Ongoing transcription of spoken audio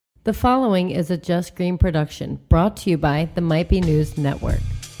The following is a Just Green production brought to you by the Might Be News Network.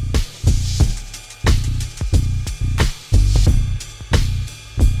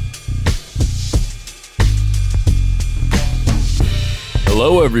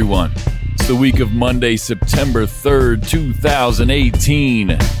 Hello, everyone. It's the week of Monday, September 3rd,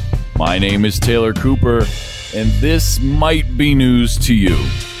 2018. My name is Taylor Cooper, and this might be news to you.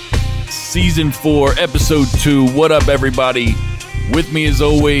 Season 4, Episode 2. What up, everybody? With me, as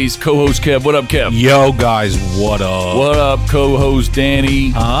always, co-host Kev. What up, Kev? Yo, guys, what up? What up, co-host Danny?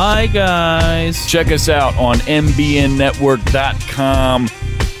 Hi, guys. Check us out on mbnnetwork.com.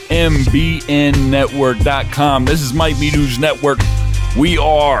 mbnnetwork.com. This is Might Be News Network. We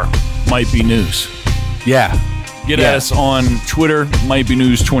are Might Be News. Yeah. Get at us on Twitter, Might Be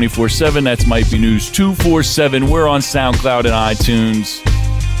News 24/7. That's Might Be News 247. We're on SoundCloud and iTunes.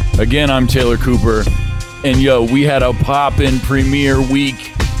 Again, I'm Taylor Cooper. And yo, we had a pop-in premiere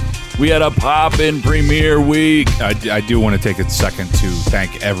week. I do want to take a second to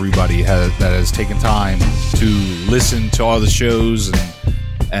thank everybody that has taken time to listen to all the shows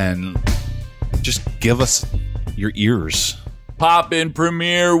and just give us your ears. Pop-in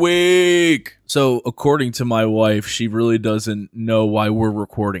premiere week. So, according to my wife, she really doesn't know why we're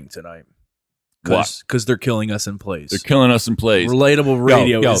recording tonight. Because they're killing us in plays. They're killing us in plays. Relatable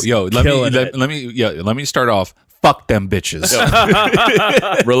radio is killing it. Let me start off. Fuck them bitches.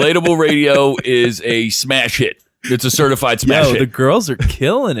 Relatable radio is a smash hit. It's a certified smash hit. The girls are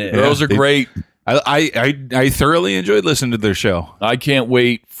killing it. Girls are great. I thoroughly enjoyed listening to their show. I can't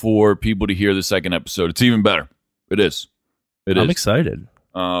wait for people to hear the second episode. It's even better. It is. I'm excited.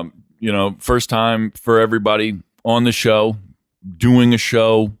 First time for everybody on the show, doing a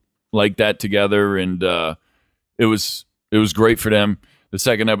show like that together, and it was great for them. The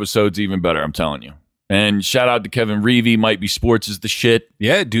second episode's even better, I'm telling you. And shout out to Kevin Reevey. Might Be Sports is the shit.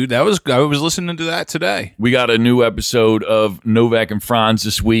 Yeah, dude, I was listening to that today. We got a new episode of Novak and Franz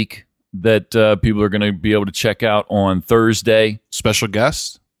this week that people are going to be able to check out on Thursday. Special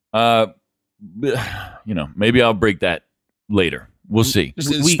guest? Maybe I'll break that later. We'll see.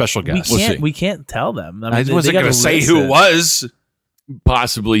 Special guest. We can't tell them. I wasn't going to say who it was.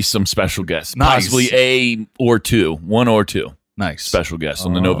 Possibly some special guests. Nice. Possibly one or two. Nice. Special guests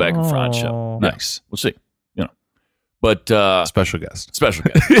on the Novak and Franz show. Nice. We'll see. But special guest.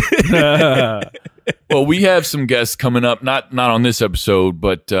 Well, we have some guests coming up, not on this episode,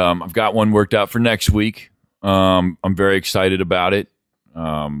 but I've got one worked out for next week. I'm very excited about it.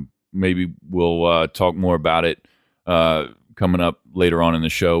 Maybe we'll talk more about it coming up later on in the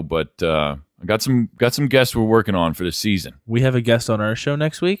show, but I got some guests we're working on for the season. We have a guest on our show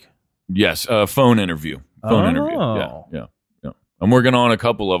next week? Yes, phone interview. Interview. Yeah. I'm working on a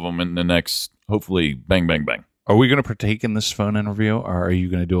couple of them in the next, hopefully, bang, bang, bang. Are we going to partake in this phone interview, or are you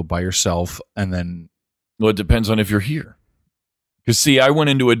going to do it by yourself and then? Well, it depends on if you're here. Because, see, I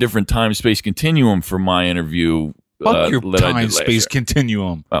went into a different time-space continuum for my interview. Fuck your time-space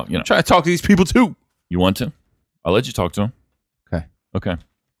continuum. Oh, try to talk to these people, too. You want to? I'll let you talk to them. Okay.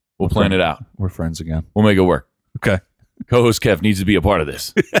 We'll plan it out. We're friends again. We'll make it work. Okay. Co-host Kev needs to be a part of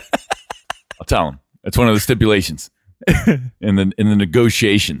this. I'll tell him. That's one of the stipulations in the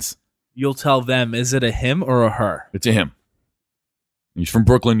negotiations. You'll tell them, is it a him or a her? It's a him. He's from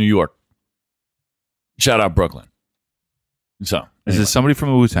Brooklyn, New York. Shout out Brooklyn. So, is it somebody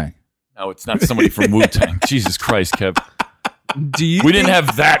from Wu-Tang? No, it's not somebody from Wu-Tang. Jesus Christ, Kev. We didn't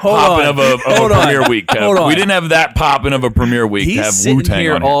have that popping of a premiere week, Kev. We didn't have that popping of a premiere week to have sitting Wu-Tang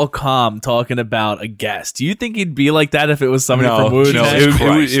here on all calm talking about a guest. Do you think he'd be like that if it was somebody from Wu-Tang?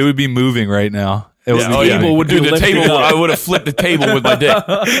 No, it would be moving right now. I would have flipped the table with my dick.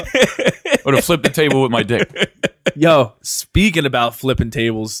 Would have flipped the table with my dick. Yo, speaking about flipping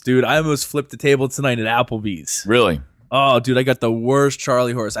tables, dude, I almost flipped the table tonight at Applebee's. Really? Oh, dude, I got the worst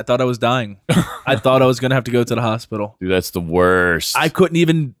Charlie horse. I thought I was dying. I thought I was going to have to go to the hospital. Dude, that's the worst. I couldn't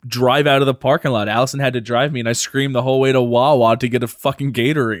even drive out of the parking lot. Allison had to drive me, and I screamed the whole way to Wawa to get a fucking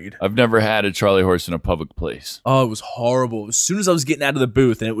Gatorade. I've never had a Charlie horse in a public place. Oh, it was horrible. As soon as I was getting out of the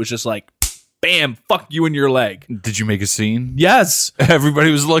booth, and it was just like, bam, fuck you in your leg. Did you make a scene? Yes.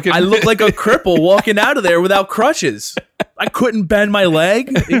 Everybody was looking. I looked like a cripple walking out of there without crutches. I couldn't bend my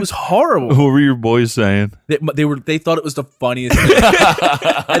leg. It was horrible. What were your boys saying? They thought it was the funniest thing.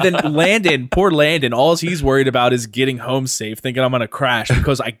 And then poor Landon, all he's worried about is getting home safe, thinking I'm going to crash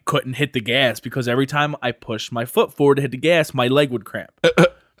because I couldn't hit the gas, because every time I pushed my foot forward to hit the gas, my leg would cramp.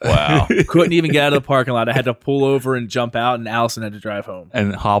 Wow. Couldn't even get out of the parking lot. I had to pull over and jump out, and Allison had to drive home.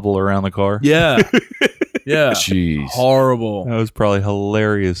 And hobble around the car? Yeah. Yeah. Jeez. Horrible. That was probably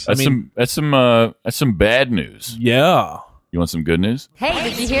hilarious. That's some bad news. Yeah. You want some good news? Hey,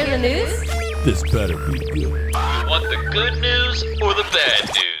 did you hear the news? This better be good. You want the good news or the bad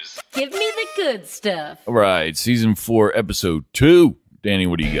news? Give me the good stuff. All right, Season 4, Episode 2. Danny,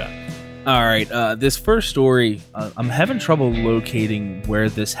 what do you got? All right, this first story, I'm having trouble locating where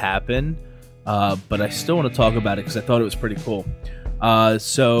this happened, but I still want to talk about it because I thought it was pretty cool.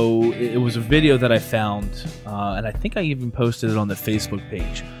 So it was a video that I found, and I think I even posted it on the Facebook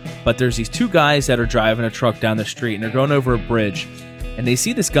page. But there's these two guys that are driving a truck down the street, and they're going over a bridge, and they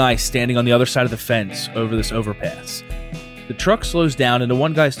see this guy standing on the other side of the fence over this overpass. The truck slows down, and the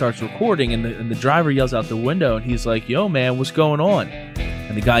one guy starts recording, and the driver yells out the window, and he's like, "Yo, man, what's going on?"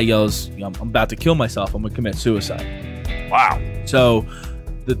 And the guy yells, "I'm about to kill myself. I'm going to commit suicide." Wow. So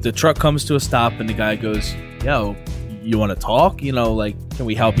the truck comes to a stop, and the guy goes, "Yo, you want to talk? You know, like, can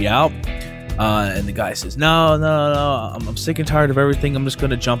we help you out?" And the guy says, No. I'm sick and tired of everything. I'm just going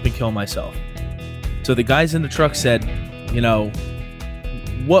to jump and kill myself. So the guys in the truck said, you know,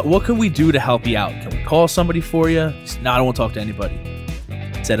 what can we do to help you out? Can we call somebody for you? He said, no, I don't want to talk to anybody.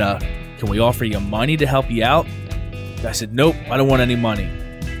 He said, can we offer you money to help you out? The guy said, nope, I don't want any money.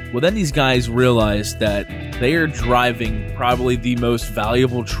 Well, then these guys realized that they are driving probably the most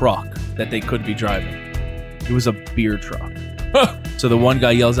valuable truck that they could be driving. It was a beer truck. So the one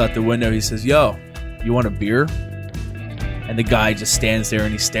guy yells out the window, he says, "Yo, you want a beer?" And the guy just stands there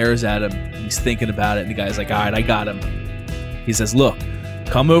and he stares at him and he's thinking about it, and the guy's like, "All right, I got him." He says, "Look,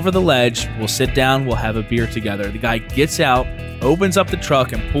 come over the ledge, we'll sit down, we'll have a beer together." The guy gets out, opens up the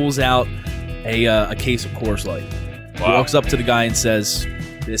truck, and pulls out a case of Coors Light. He walks up to the guy and says,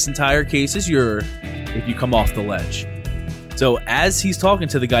 "This entire case is yours if you come off the ledge." So as he's talking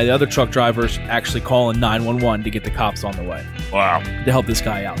to the guy, the other truck driver's actually calling 911 to get the cops on the way. Wow. To help this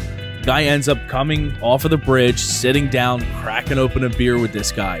guy out. The guy ends up coming off of the bridge, sitting down, cracking open a beer with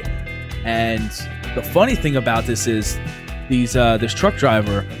this guy. And the funny thing about this is this truck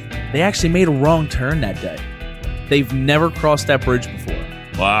driver, they actually made a wrong turn that day. They've never crossed that bridge before.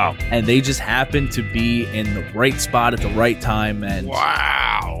 Wow. And they just happened to be in the right spot at the right time and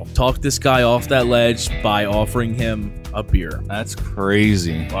talked this guy off that ledge by offering him a beer. That's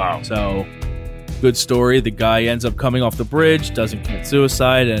crazy. Wow. So, good story. The guy ends up coming off the bridge, doesn't commit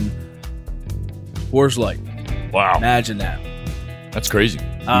suicide, and Coors Light. Wow. Imagine that. That's crazy.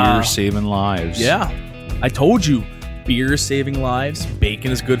 Beer saving lives. Yeah. I told you, beer is saving lives,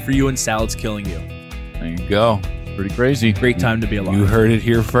 bacon is good for you, and salad's killing you. There you go. Pretty crazy. Great time to be alive. You heard it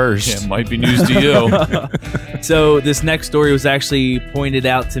here first. Yeah, it might be news to you. So this next story was actually pointed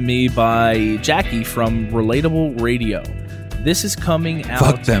out to me by Jackie from Relatable Radio. This is coming out.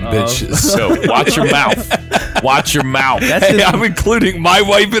 Fuck them bitches. So watch your mouth. Watch your mouth. Hey, I'm including my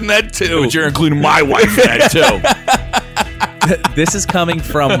wife in that too. But you're including my wife in that too. This is coming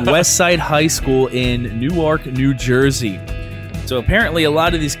from Westside High School in Newark, New Jersey. So apparently a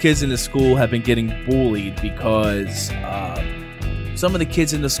lot of these kids in the school have been getting bullied because some of the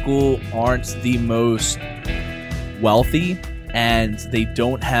kids in the school aren't the most wealthy and they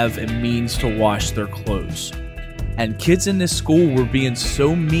don't have a means to wash their clothes. And kids in this school were being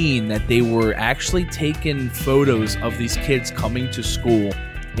so mean that they were actually taking photos of these kids coming to school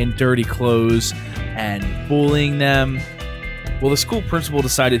in dirty clothes and bullying them. Well, the school principal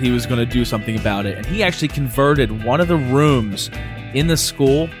decided he was going to do something about it, and he actually converted one of the rooms in the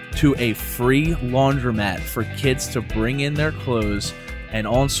school to a free laundromat for kids to bring in their clothes and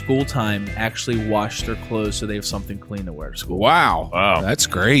on school time actually wash their clothes so they have something clean to wear to school. Wow. Wow. That's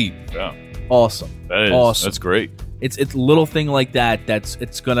great. Yeah. Awesome. That is awesome. That's great. It's a little thing like that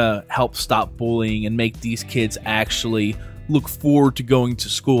it's going to help stop bullying and make these kids actually look forward to going to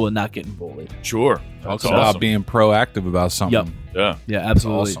school and not getting bullied. Sure. Talk That's about awesome. being proactive about something. Yep. Yeah. Yeah,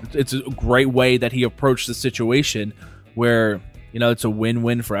 absolutely. Awesome. It's a great way that he approached the situation where, you know, it's a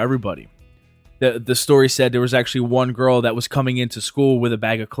win-win for everybody. The story said there was actually one girl that was coming into school with a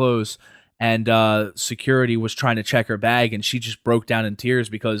bag of clothes, and security was trying to check her bag, and she just broke down in tears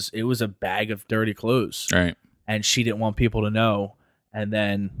because it was a bag of dirty clothes. Right. And she didn't want people to know. And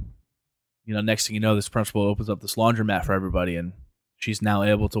then, you know, next thing you know, this principal opens up this laundromat for everybody, and she's now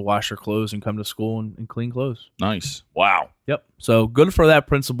able to wash her clothes and come to school and clean clothes. Nice. Wow. Yep. So good for that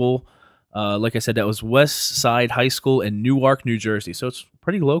principal. Like I said, that was West Side High School in Newark, New Jersey. So it's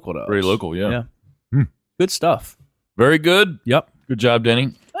pretty local to us. Very local, yeah. Good stuff. Very good. Yep. Good job,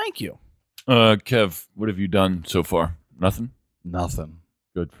 Denny. Thank you. Kev, what have you done so far? Nothing? Nothing.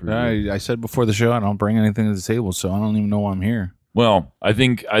 Good for you. I said before the show I don't bring anything to the table, so I don't even know why I'm here. Well, I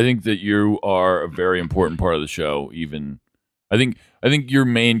think that you are a very important part of the show. Even I think your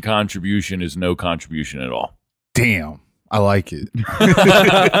main contribution is no contribution at all. Damn. I like it.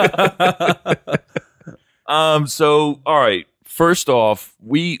 So all right. First off,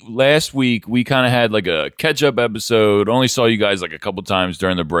 last week we kind of had like a catch-up episode. Only saw you guys like a couple times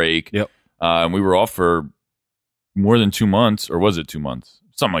during the break. Yep. And we were off for more than 2 months, or was it 2 months?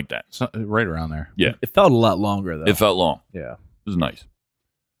 Something like that. Right around there. Yeah. It felt a lot longer though. It felt long. Yeah. It was nice.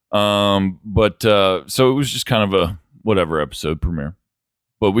 So it was just kind of a whatever episode premiere.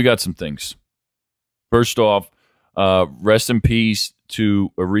 But we got some things. First off, rest in peace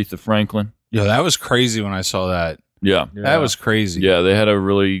to Aretha Franklin. Yeah, that was crazy when I saw that. Yeah. That was crazy. Yeah, they had a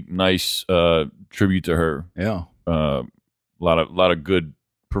really nice tribute to her. Yeah. A lot of good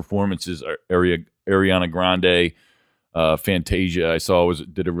performances. Ariana Grande, Fantasia, I saw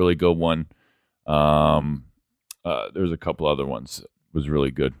did a really good one. There's a couple other ones that was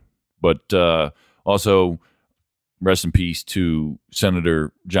really good. But also, rest in peace to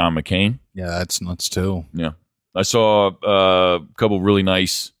Senator John McCain. Yeah, that's nuts too. Yeah, I saw a couple really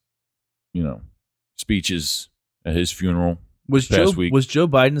nice, speeches at his funeral. Was past week. Joe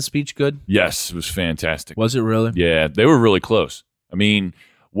Biden's speech good? Yes, it was fantastic. Was it really? Yeah, they were really close. I mean,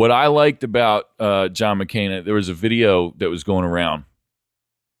 what I liked about John McCain, there was a video that was going around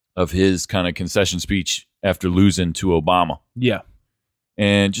of his kind of concession speech after losing to Obama. Yeah.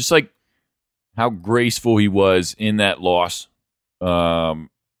 And just like how graceful he was in that loss. It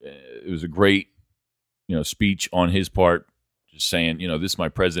was a great, speech on his part, just saying, this is my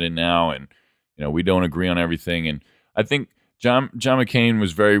president now, and we don't agree on everything. And I think John McCain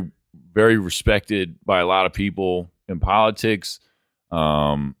was very, very respected by a lot of people in politics.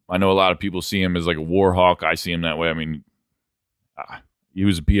 I know a lot of people see him as like a war hawk. I see him that way. I mean, he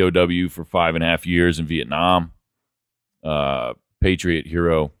was a POW for 5.5 years in Vietnam. Patriot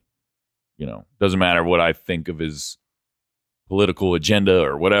hero. Doesn't matter what I think of his political agenda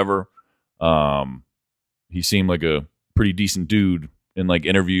or whatever. He seemed like a pretty decent dude in like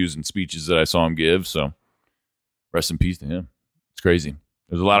interviews and speeches that I saw him give. So rest in peace to him. It's crazy.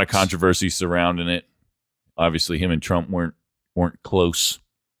 There's a lot of controversy surrounding it. Obviously, him and Trump weren't close.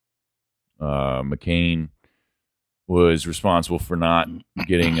 McCain was responsible for not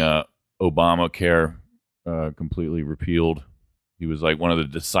getting Obamacare completely repealed. He was like one of the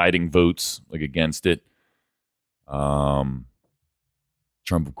deciding votes like against it. Trump,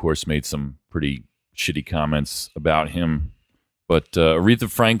 of course, made some pretty shitty comments about him. But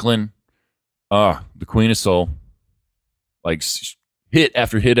Aretha Franklin, the Queen of Soul, like hit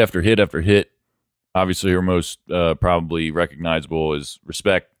after hit after hit after hit. Obviously, her most probably recognizable is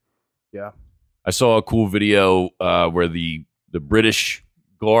Respect. Yeah. I saw a cool video where the British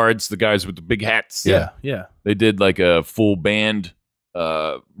guards, the guys with the big hats, Yeah. they did like a full band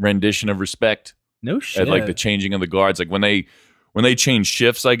rendition of Respect. No shit. At like the changing of the guards, like when they change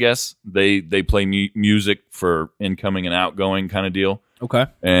shifts, I guess they play music for incoming and outgoing kind of deal. Okay.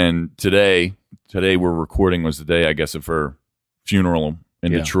 And today we're recording was the day, I guess, of her funeral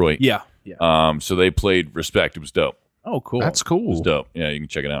in Detroit. Yeah. Yeah. So they played Respect. It was dope. Oh, cool. That's It cool. was dope. Yeah, you can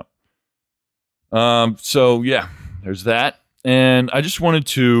check it out. So yeah, there's that. And I just wanted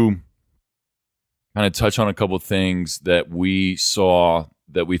to kind of touch on a couple of things that we saw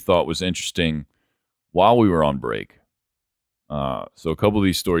that we thought was interesting while we were on break. So a couple of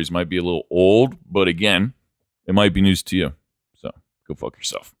these stories might be a little old, but again, it might be news to you. So go fuck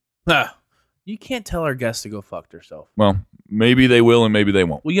yourself. You can't tell our guests to go fuck herself. Well, maybe they will and maybe they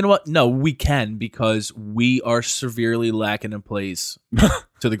won't. Well, you know what? No, we can, because we are severely lacking in plays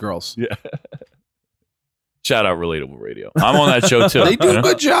to the girls. Yeah. Shout out Relatable Radio. I'm on that show too. They do a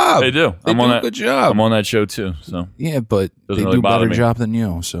good job. They do. They I'm do on a that. good job. I'm on that show too. So Yeah, but Doesn't they really do a bother better me. job than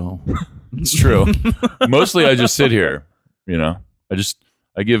you. So it's true. Mostly I just sit here,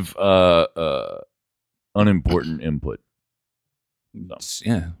 I give unimportant input. So.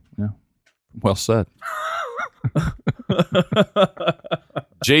 yeah. Well said.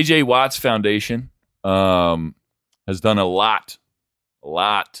 JJ Watts Foundation has done a lot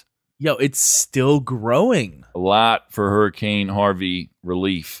Yo, it's still growing. for Hurricane Harvey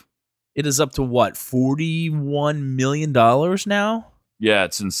relief. It is up to what, $41 million now? Yeah,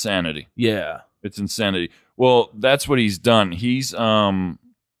 it's insanity. Yeah. It's insanity. Well, that's what he's done. He's done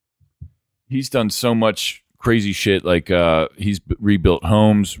so much crazy shit. Like he's rebuilt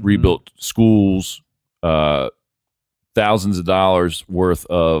homes, rebuilt schools, thousands of dollars worth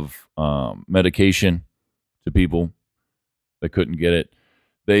of medication to people that couldn't get it.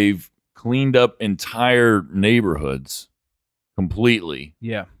 They've cleaned up entire neighborhoods completely.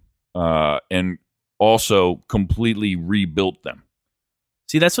 Yeah. And also completely rebuilt them.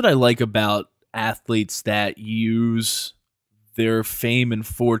 See, that's what I like about athletes that use their fame and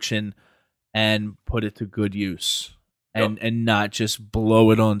fortune and put it to good use, and not just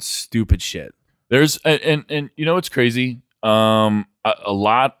blow it on stupid shit. There's and you know what's crazy? A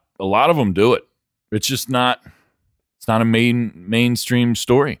lot of them do it. It's just not. It's not a mainstream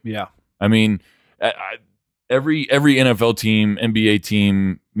story. Yeah. I mean, every NFL team, NBA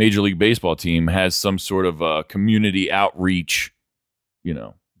team, Major League Baseball team has some sort of community outreach,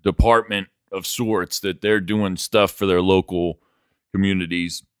 department of sorts that they're doing stuff for their local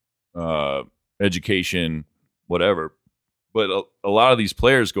communities, education, whatever. But a lot of these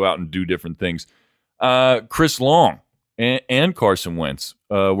players go out and do different things. Chris Long and Carson Wentz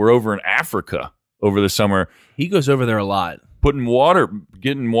were over in Africa over the summer. He goes over there a lot. Getting water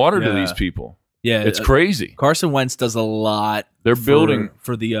to these people. Yeah. It's crazy. Carson Wentz does a lot. They're building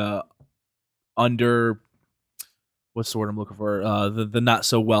for the what's the word I'm looking for? The not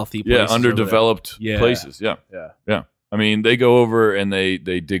so wealthy places. Yeah, underdeveloped places. Yeah. I mean, they go over and they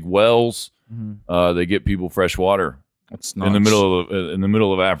dig wells. Mm-hmm. They get people fresh water. That's in the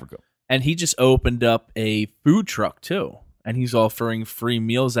middle of Africa. And he just opened up a food truck too. And he's offering free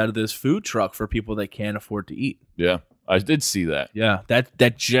meals out of this food truck for people that can't afford to eat. Yeah, I did see that. Yeah,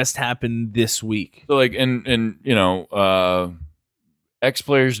 that just happened this week. So like, and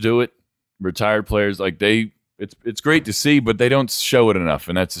ex-players do it, retired players, like it's great to see, but they don't show it enough,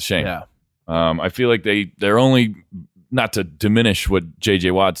 and that's a shame. Yeah. I feel like they're only, not to diminish what J.J.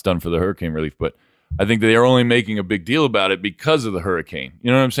 Watt's done for the hurricane relief, but I think they're only making a big deal about it because of the hurricane.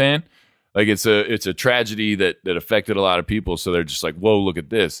 You know what I'm saying? Like it's a tragedy that affected a lot of people, so they're just like, whoa, look at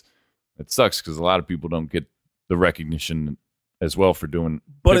this. It sucks because a lot of people don't get the recognition as well for doing.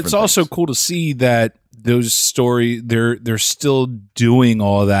 But it's also cool to see that those stories they're still doing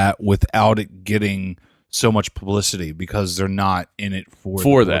all that without it getting so much publicity because they're not in it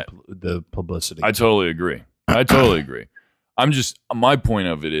for the publicity. I totally agree. My point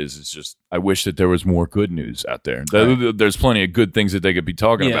of it is just I wish that there was more good news out there. There's plenty of good things that they could be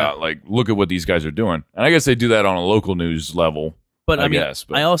talking about. Like, look at what these guys are doing. And I guess they do that on a local news level. But I guess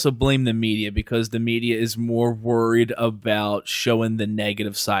I also blame the media because the media is more worried about showing the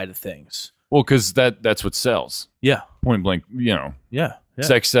negative side of things. Well, because that's what sells. Yeah. Point blank, Yeah.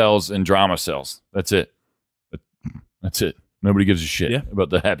 Sex sells and drama sells. That's it. That's it. Nobody gives a shit about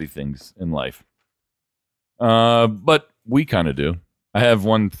the happy things in life. But we kind of do. I have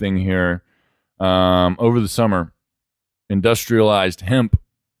one thing here. Over the summer, industrialized hemp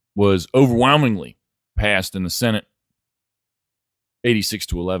was overwhelmingly passed in the Senate.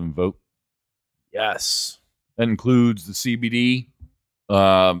 86-11 vote. Yes. That includes the CBD.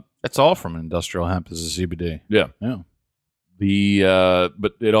 That's all from industrial hemp is a CBD. Yeah.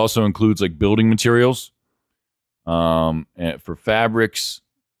 But it also includes like building materials, and for fabrics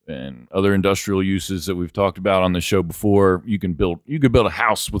and other industrial uses that we've talked about on the show before. You could build a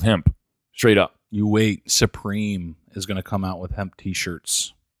house with hemp, straight up. You wait, Supreme is going to come out with hemp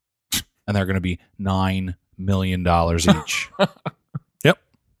T-shirts, and they're going to be $9 million each. Yep.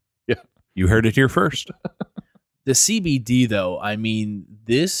 Yeah. You heard it here first. The CBD, though, I mean,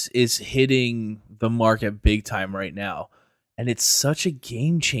 this is hitting the market big time right now. And it's such a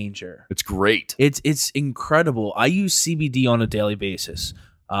game changer. It's great. It's incredible. I use CBD on a daily basis.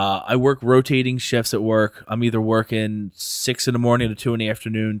 I work rotating shifts at work. I'm either working 6 in the morning to 2 in the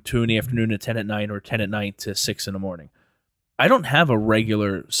afternoon, 2 in the afternoon to 10 at night, or 10 at night to 6 in the morning. I don't have a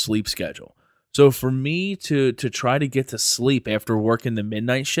regular sleep schedule. So for me to try to get to sleep after working the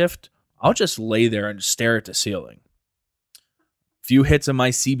midnight shift, I'll just lay there and stare at the ceiling. Few hits of my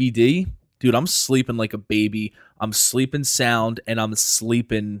CBD, dude, I'm sleeping like a baby. I'm sleeping sound, and I'm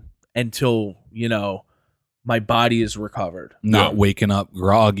sleeping until, my body is recovered. Not waking up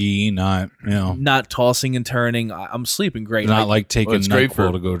groggy, not tossing and turning. I'm sleeping great. Not like taking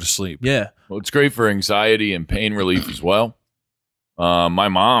NyQuil to go to sleep. Yeah. Well, it's great for anxiety and pain relief as well. My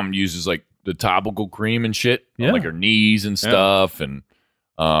mom uses like the topical cream and shit, on, like her knees and stuff. And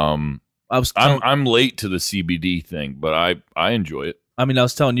I'm late to the CBD thing, but I enjoy it. I mean, I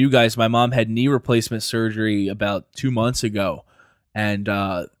was telling you guys, my mom had knee replacement surgery about 2 months ago, and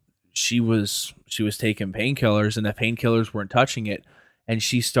she was taking painkillers, and the painkillers weren't touching it, and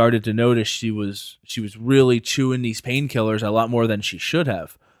she started to notice she was really chewing these painkillers a lot more than she should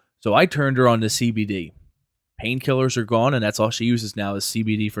have. So I turned her on to CBD. Painkillers are gone, and that's all she uses now is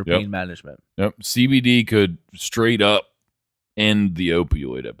CBD for pain management. Yep, CBD could straight up end the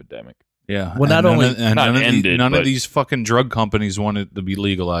opioid epidemic. Yeah. Well, none of these fucking drug companies want it to be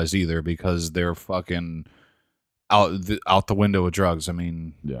legalized either because they're fucking out the window with drugs. I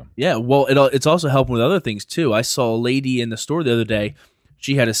mean, yeah. Well, it's also helping with other things too. I saw a lady in the store the other day.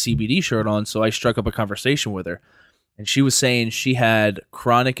 She had a CBD shirt on, so I struck up a conversation with her, and she was saying she had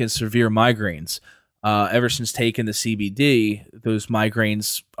chronic and severe migraines. Ever since taking the CBD, those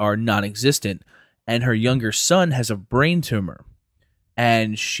migraines are non-existent. and her younger son has a brain tumor.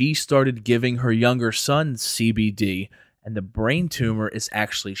 And she started giving her younger son CBD, and the brain tumor is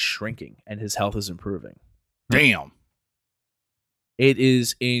actually shrinking, and his health is improving. Damn. It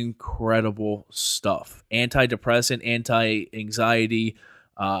is incredible stuff. Antidepressant, anti-anxiety,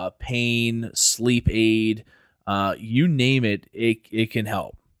 pain, sleep aid, you name it, it can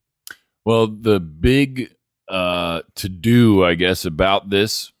help. Well, the big to-do, I guess, about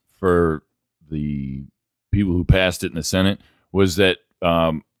this for the people who passed it in the Senate was that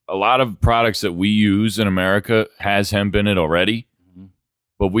a lot of products that we use in America has hemp in it already,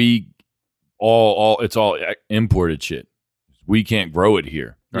 but we it's all imported shit. We can't grow it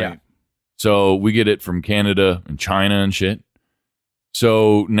here. Right? Yeah. So we get it from Canada and China and shit.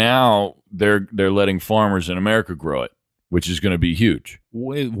 So now they're letting farmers in America grow it, which is going to be huge.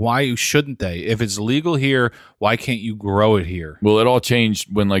 Why shouldn't they? If it's legal here, why can't you grow it here? Well, it all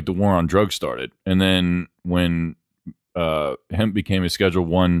changed when like the war on drugs started, and then when hemp became a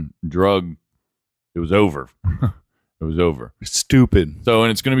Schedule I drug, it was over. It was over. Stupid. So,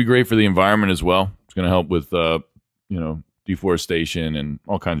 and it's going to be great for the environment as well. It's going to help with deforestation and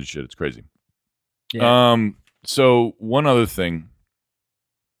all kinds of shit. It's crazy. Yeah. So one other thing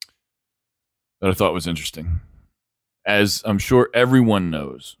that I thought was interesting, as I'm sure everyone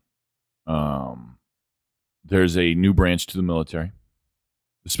knows, there's a new branch to the military,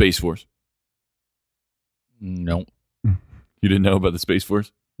 the Space Force. No. You didn't know about the Space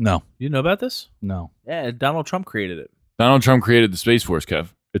Force? No. You know about this? No. Yeah, Donald Trump created it. Donald Trump created the Space Force, Kev.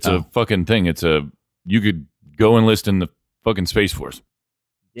 It's a fucking thing. You could go enlist in the fucking Space Force.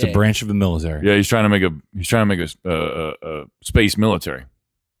 It's a branch of the military. Yeah, he's trying to make a space military.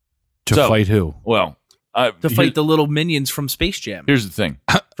 To fight who? Well, to fight the little minions from Space Jam. Here's the thing: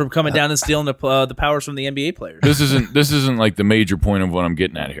 from coming down and stealing the powers from the NBA players. This isn't like the major point of what I'm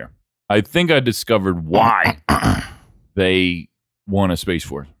getting at here. I think I discovered why they want a Space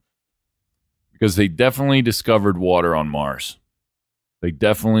Force, because they definitely discovered water on Mars. They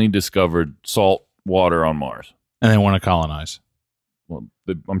definitely discovered salt water on Mars, and they want to colonize. Well,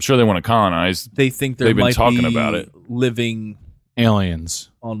 I'm sure they want to colonize. They think they've been might talking be about it. Living aliens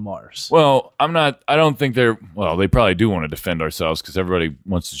on Mars. Well, I don't think they're. Well, they probably do want to defend ourselves because everybody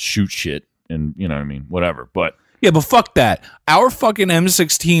wants to shoot shit and you know what I mean, whatever. But yeah, but fuck that. Our fucking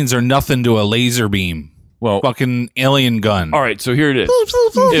M16s are nothing to a laser beam. Well, fucking alien gun. All right, so here it is.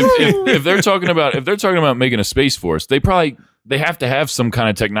 if they're talking about making a Space Force, they have to have some kind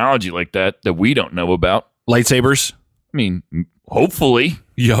of technology like that we don't know about. Lightsabers. I mean, hopefully.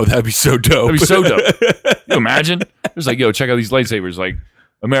 Yo, that'd be so dope. That'd be so dope. You imagine? It's like, yo, check out these lightsabers. Like,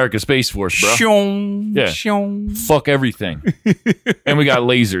 America Space Force, bro. Shong, yeah. Shong. Fuck everything. And we got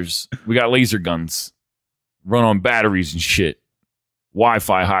lasers. We got laser guns. Run on batteries and shit.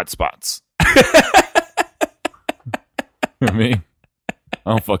 Wi-Fi hotspots. I mean, I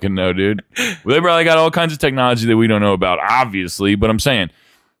don't fucking know, dude. Well, they probably got all kinds of technology that we don't know about, obviously. But I'm saying,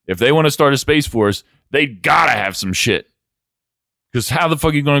 if they want to start a Space Force, they gotta have some shit. Because how the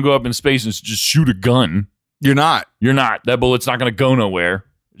fuck are you going to go up in space and just shoot a gun? You're not. That bullet's not going to go nowhere.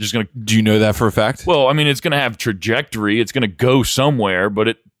 It's just going to. Do you know that for a fact? Well, I mean, it's going to have trajectory. It's going to go somewhere,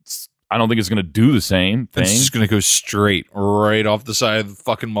 but I don't think it's going to do the same thing. It's just going to go straight right off the side of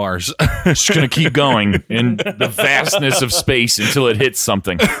fucking Mars. It's just going to keep going in the vastness of space until it hits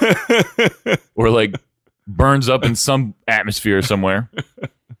something, or like burns up in some atmosphere somewhere.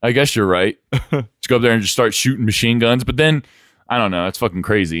 I guess you're right. Just go up there and just start shooting machine guns, but then. I don't know. It's fucking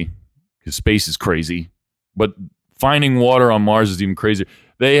crazy because space is crazy. But finding water on Mars is even crazier.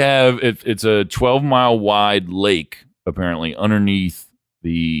 They have it's a 12-mile wide lake apparently underneath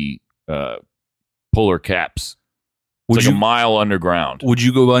the polar caps. It's like a mile underground. Would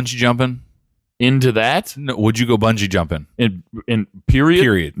you go bungee jumping? Into that? No. Would you go bungee jumping? In period?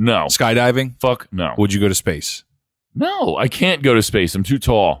 Period. No. Skydiving? Fuck no. Would you go to space? No, I can't go to space. I'm too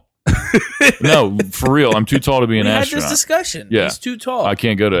tall. No, for real. I'm too tall to be an astronaut. We had this discussion. Yeah. He's too tall. I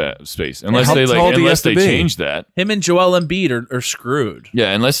can't go to space unless How they tall do you have to be? change that. Him and Joel Embiid are screwed.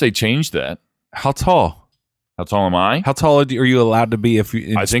 Yeah, unless they change that. How tall? How tall am I? How tall are you allowed to be if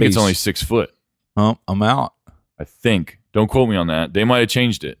you? I think it's only 6 foot. Oh, I'm out. I think. Don't quote me on that. They might have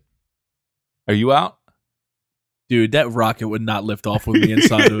changed it. Are you out? Dude, that rocket would not lift off with me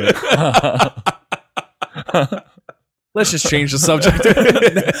inside of it. Let's just change the subject.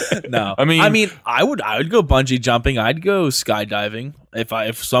 No, I mean, I would go bungee jumping. I'd go skydiving.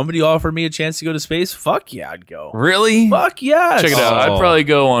 If somebody offered me a chance to go to space, fuck yeah, I'd go. Really? Fuck yes. Check it out. I'd probably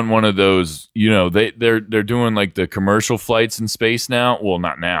go on one of those. You know, they're doing like the commercial flights in space now. Well,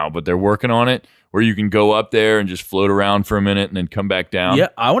 not now, but they're working on it where you can go up there and just float around for a minute and then come back down. Yeah,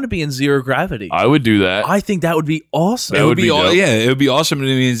 I want to be in zero gravity. I would do that. I think that would be awesome. That would be dope. it would be awesome to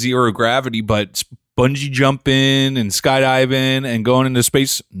be in zero gravity, but bungee jumping and skydiving and going into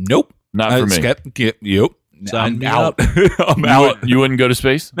space, nope. Not for me. Yep. Sign I'm me out. up. I'm out. You wouldn't go to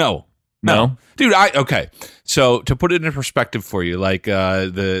space? No. Dude, okay. So to put it in perspective for you, like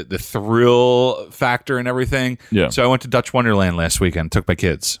the thrill factor and everything. Yeah. So I went to Dutch Wonderland last weekend, took my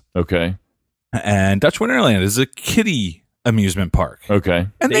kids. Okay. And Dutch Wonderland is a kiddie amusement park. Okay.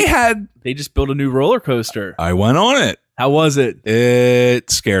 And They just built a new roller coaster. I went on it. How was it?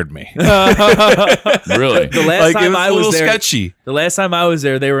 It scared me. Really? The last time I was there, sketchy. the last time I was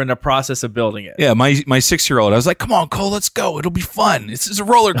there, they were in the process of building it. Yeah, my 6-year-old, I was like, come on, Cole, let's go. It'll be fun. This is a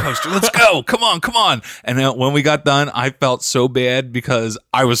roller coaster. Let's go. Come on. And when we got done, I felt so bad because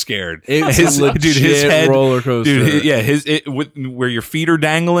I was scared. It's a legit roller coaster. Where your feet are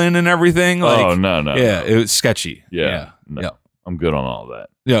dangling and everything. Like, oh, no. Yeah, it was sketchy. Yeah. No. Yeah. I'm good on all that.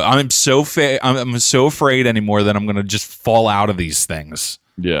 Yeah, I'm so afraid anymore that I'm going to just fall out of these things.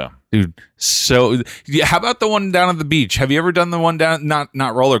 Yeah. Dude, so how about the one down at the beach? Have you ever done the one down,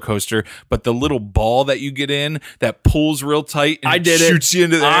 not roller coaster, but the little ball that you get in that pulls real tight and I did shoots you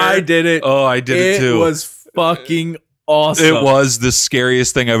into the air? I did it. Oh, I did it too. It was fucking awesome. It was the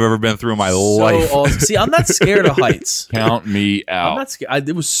scariest thing I've ever been through in my life. Awesome. See, I'm not scared of heights. Count me out. I'm not scared.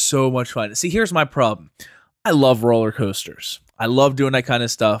 It was so much fun. See, here's my problem. I love roller coasters. I love doing that kind of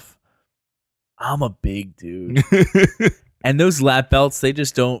stuff. I'm a big dude. And those lap belts, they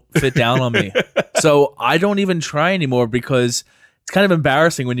just don't fit down on me. So I don't even try anymore because it's kind of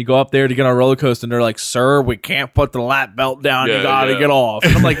embarrassing when you go up there to get on a roller coaster and they're like, sir, we can't put the lap belt down. Yeah, you got to get off.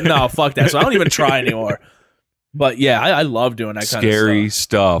 And I'm like, no, fuck that. So I don't even try anymore. But yeah, I love doing that kind of stuff. Scary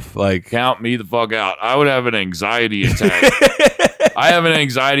stuff. Like, Count me the fuck out. I would have an anxiety attack. I have an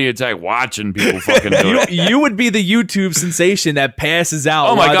anxiety attack watching people fucking do it. You would be the YouTube sensation that passes out.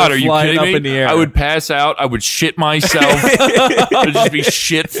 Oh my while God, they're are you flying kidding up me? in the air. I would pass out. I would shit myself. There'd just be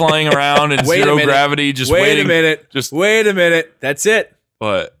shit flying around and Wait a zero minute. gravity. Just Wait waiting. a minute. Just Wait a minute. That's it.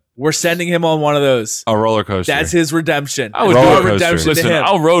 but We're sending him on one of those. a roller coaster. That's his redemption. I would Roller do coaster. redemption Listen, to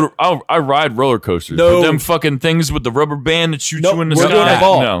him. I ride roller coasters. No. But them fucking things with the rubber band that shoots Nope, you in the we're sky. doing a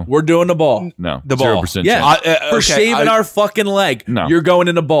ball. No, We're doing a ball. no, The ball. 0% Yeah, chance. for shaving our fucking leg. No. You're going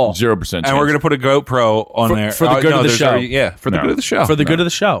in a ball 0% chance. and we're going to put a GoPro on there. for the good of the there's show. For the No. good of the show. for the good of the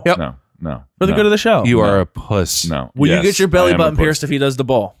show. Yep. No. For the good of the show. You are a puss. No. Will you Yes, get your I belly am a button puss. pierced if he does the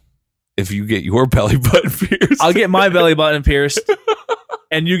ball? If you get your belly button pierced. I'll get my belly button pierced,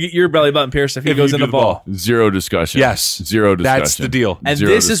 and you get your belly button pierced if he If goes you in do the the ball. Zero discussion. Yes. Zero discussion. That's the deal. And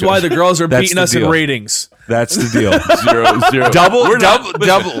Zero this is why the girls are That's beating the us in deal. ratings. That's the deal. Zero. Double, We're not-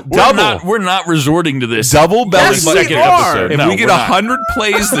 double, listen, double. We're not resorting to this. Double belly Yes, button. we second are. episode. If No, we get we're not. 100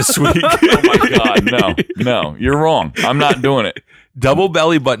 plays this week, Oh my God, no, you're wrong. I'm not doing it. double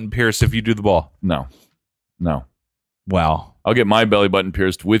belly button pierced if you do the ball. No. Wow. I'll get my belly button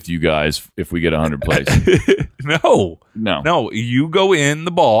pierced with you guys if we get 100 plays. No. No. No. You go in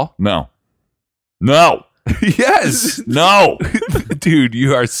the ball. No. Yes. No. Dude,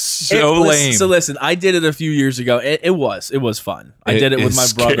 you are so lame. So listen, I did it a few years ago. It was fun. I did it with is my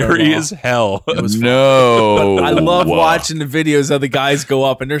brother. Scary as hell. No. I love Wow. watching the videos of the guys go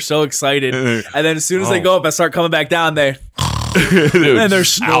up, and they're so excited. And then as soon as they go up, I start coming back down. They Dude, and they're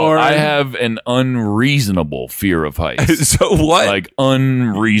snoring. I have an unreasonable fear of heights. So what? Like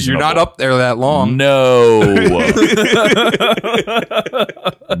unreasonable. You're not up there that long. No.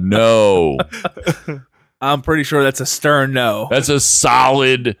 No. I'm pretty sure that's a stern no. That's a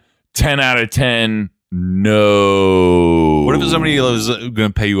solid 10 out of 10. No. What if somebody was going to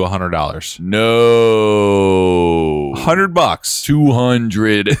pay you $100? No. $100.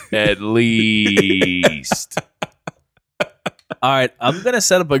 200 at least. All right, I'm gonna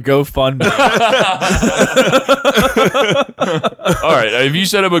set up a GoFundMe. All right. If you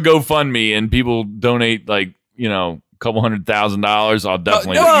set up a GoFundMe and people donate like, a couple $100,000, I'll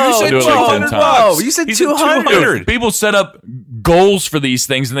definitely you said do it like 10 $200. times. You said He said 200. 200. Dude, people set up goals for these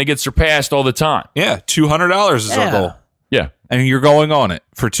things and they get surpassed all the time. Yeah, $200 is our goal. Yeah. And you're going on it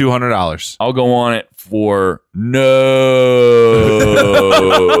for $200. I'll go on it for no.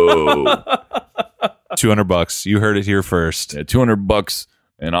 $200. You heard it here first. Yeah, $200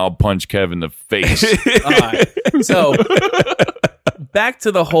 and I'll punch Kev in the face. All right. So back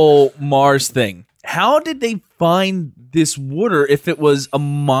to the whole Mars thing. How did they find this water if it was a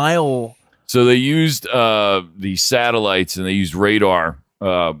mile? So they used the satellites and they used radar.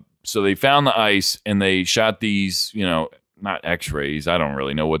 So they found the ice and they shot these, not X-rays. I don't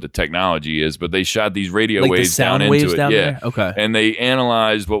really know what the technology is, but they shot these radio Like the waves sound down waves into it. down Yeah. there? Okay. And they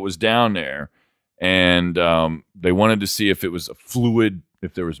analyzed what was down there. and they wanted to see if it was a fluid,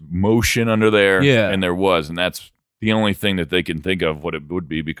 if there was motion under there, and there was, and that's the only thing that they can think of what it would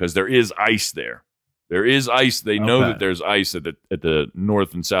be, because there is ice there. There is ice. They know that there's ice at the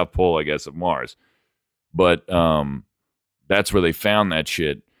North and South Pole, I guess, of Mars. But that's where they found that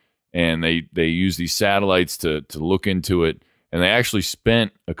shit, and they use these satellites to look into it, and they actually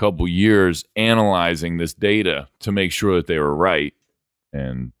spent a couple years analyzing this data to make sure that they were right,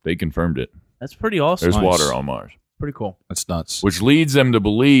 and they confirmed it. That's pretty awesome. There's water on Mars. Pretty cool. That's nuts. Which leads them to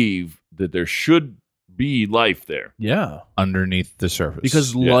believe that there should be life there. Yeah. Underneath the surface.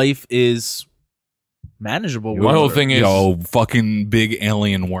 Because life is manageable. My whole thing is fucking big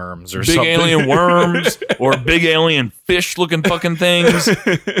alien worms or big something. alien worms or big alien fish looking fucking things.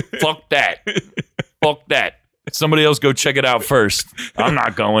 Fuck that. Fuck that. Somebody else go check it out first. I'm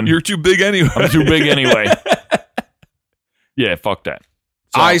not going. You're too big anyway. I'm too big anyway. Yeah, fuck that.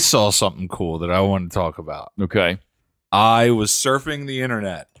 So, I saw something cool that I want to talk about. Okay. I was surfing the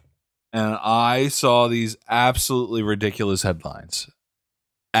internet and I saw these absolutely ridiculous headlines.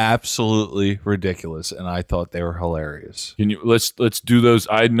 Absolutely ridiculous, and I thought they were hilarious. Can you let's do those?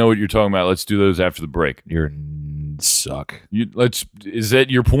 I know what you're talking about. Let's do those after the break. You're suck. Is that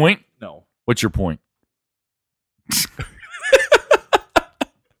your point? No. What's your point? Thought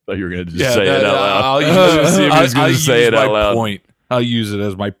you were going to just say it out loud. I'll use it. I'll say it out loud. Point. I'll use it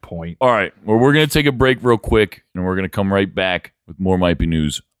as my point. All right. Well, we're going to take a break real quick, and we're going to come right back with more Might Be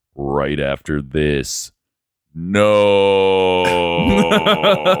News right after this. No.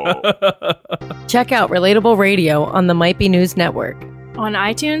 Check out Relatable Radio on the Might Be News Network. On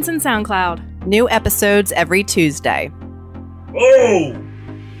iTunes and SoundCloud. New episodes every Tuesday. Oh!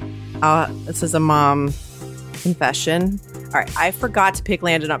 This is a mom confession. All right, I forgot to pick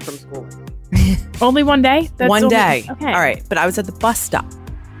Landon up from school. Only one day? One day. Okay. All right, but I was at the bus stop.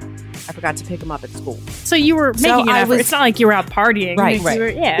 I forgot to pick him up at school. So you were making an effort. It's not like you were out partying. Right.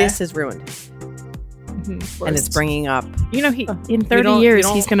 Yeah. This is ruined. Mm-hmm. And it's bringing up... You know, in 30 years,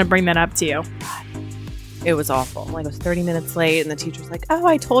 he's going to bring that up to you. It was awful. Like, I was 30 minutes late, and the teacher's like, oh,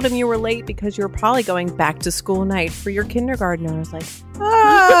 I told him you were late because you were probably going back to school night for your kindergarten. And I was like,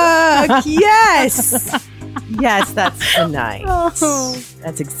 yes. Yes, that's the night. Oh.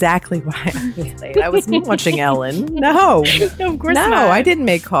 That's exactly why I was late. I wasn't watching Ellen. No. No, of course not. not. I didn't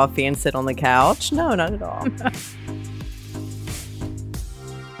make coffee and sit on the couch. No, not at all.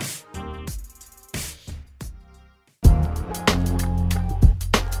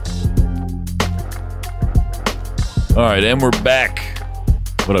 All right, and we're back.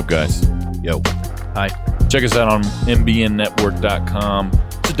 What up, guys? Yo. Hi. Check us out on mbnnetwork.com.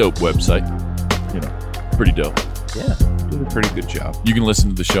 It's a dope website. You know, pretty dope. Yeah, did a pretty good job. You can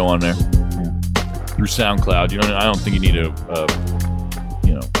listen to the show on there through SoundCloud. I don't think you need account.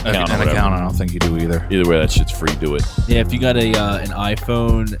 An account, I don't think you do either. Either way, that shit's free. Do it. Yeah, if you got an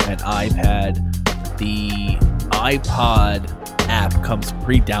iPhone, an iPad, the iPod app comes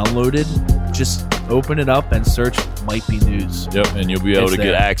pre-downloaded. Just open it up and search Might Be News. Yep, and you'll be able to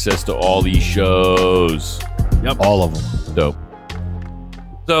get access to all these shows. Yep, all of them. Dope.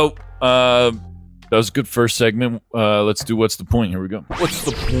 So, that was a good first segment. Let's do What's the Point? Here we go. What's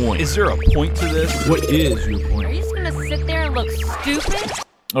the point? Is there a point to this? What is your point? Are you just going to sit there and look stupid?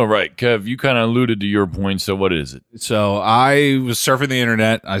 All right, Kev, you kind of alluded to your point, so what is it? So I was surfing the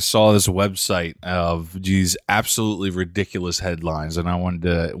internet. I saw this website of these absolutely ridiculous headlines, and I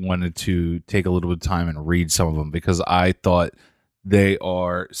wanted to take a little bit of time and read some of them because I thought they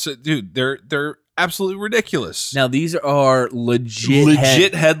are they're absolutely ridiculous. Now these are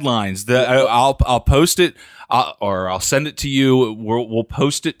legit headlines. That I'll post it. I'll send it to you. We'll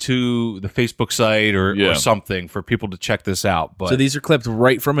post it to the Facebook site or something for people to check this out. But so these are clipped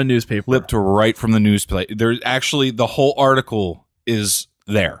right from a newspaper. Clipped right from the newspaper. There's actually the whole article is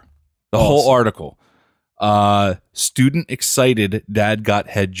there. The whole article. Student excited, dad got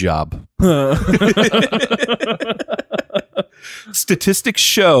head job. Statistics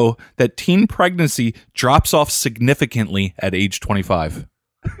show that teen pregnancy drops off significantly at age 25.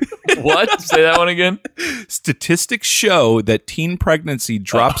 What? Say that one again. Statistics show that teen pregnancy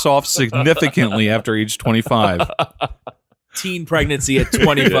drops off significantly after age 25. Teen pregnancy at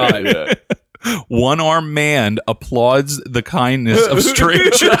 25. Yeah. One-armed man applauds the kindness of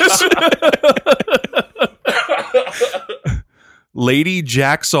strangers. Lady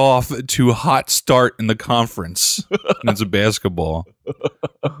jacks off to hot start in the conference. It's a basketball.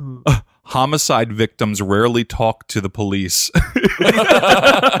 Homicide victims rarely talk to the police.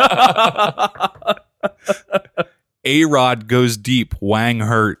 A-Rod goes deep. Wang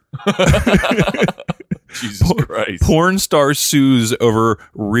hurt. Jesus Christ. Porn star sues over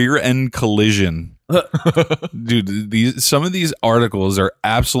rear end collision. Dude, some of these articles are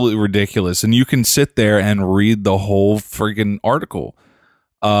absolutely ridiculous, and you can sit there and read the whole freaking article.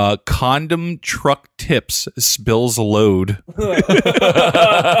 Condom truck tips spills load.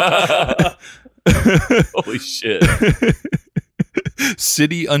 Holy shit.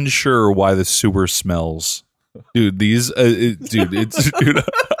 City unsure why the sewer smells. Dude, dude.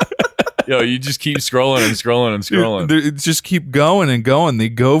 Yo, you just keep scrolling and scrolling and scrolling. Dude, just keep going and going. They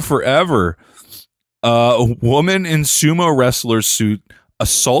go forever. A woman in sumo wrestler suit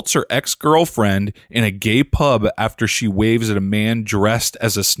assaults her ex-girlfriend in a gay pub after she waves at a man dressed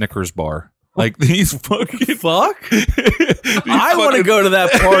as a Snickers bar. Like, these fucking... Fuck? I want to go to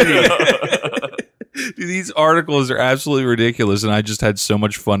that party. Dude, these articles are absolutely ridiculous, and I just had so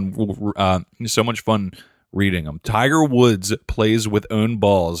much fun reading them. Tiger Woods plays with own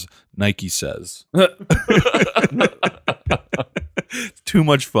balls, Nike says. Too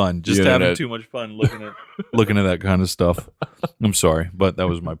much fun. Just having too much fun looking at that kind of stuff. I'm sorry, but that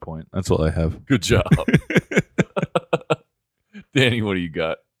was my point. That's all I have. Good job. Danny, what do you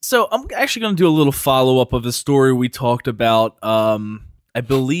got? So I'm actually going to do a little follow-up of the story we talked about. I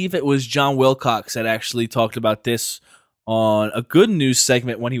believe it was John Wilcox that actually talked about this on a good news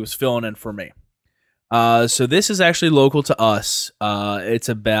segment when he was filling in for me. So this is actually local to us. It's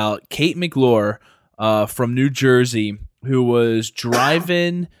about Kate McClure from New Jersey, who was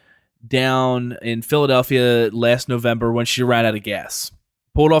driving down in Philadelphia last November when she ran out of gas.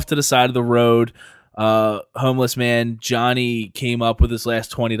 Pulled off to the side of the road. Homeless man Johnny came up with his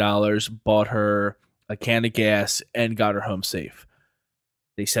last $20, bought her a can of gas, and got her home safe.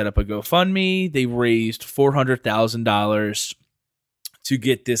 They set up a GoFundMe. They raised $400,000 to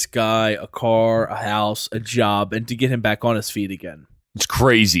get this guy a car, a house, a job, and to get him back on his feet again. It's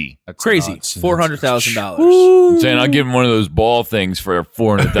crazy. That's Crazy. nuts. $400,000. I'm saying I'll give him one of those ball things for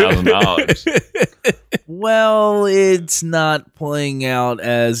 $400,000. Well, it's not playing out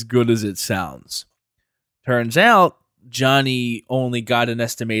as good as it sounds. Turns out Johnny only got an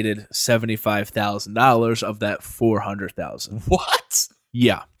estimated $75,000 of that $400,000. What?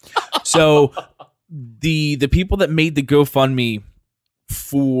 Yeah. So the people that made the GoFundMe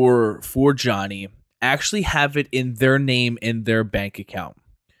for Johnny actually have it in their name in their bank account.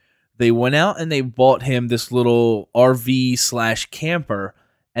 They went out and they bought him this little RV/camper,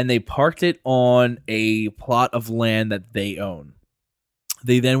 and they parked it on a plot of land that they own.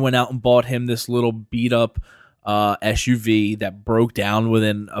 They then went out and bought him this little beat up SUV that broke down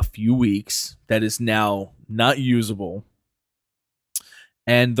within a few weeks, that is now not usable.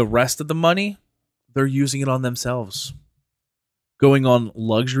 And the rest of the money, they're using it on themselves. Going on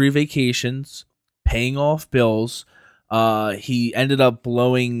luxury vacations, paying off bills. He ended up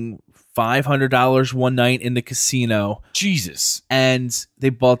blowing $500 one night in the casino. Jesus. And they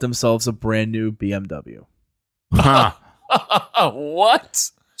bought themselves a brand new BMW. Huh. What?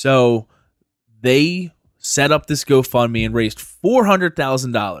 So they set up this GoFundMe and raised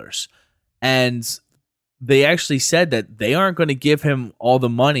 $400,000. And they actually said that they aren't going to give him all the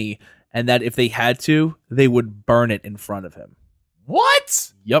money, and that if they had to, they would burn it in front of him.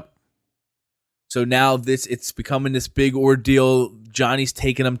 What? Yep. So now it's becoming this big ordeal. Johnny's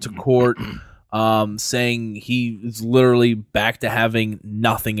taking him to court, saying he is literally back to having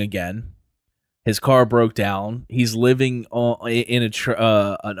nothing again. His car broke down. He's living in an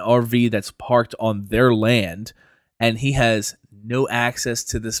RV that's parked on their land, and he has no access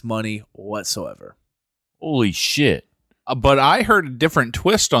to this money whatsoever. Holy shit. But I heard a different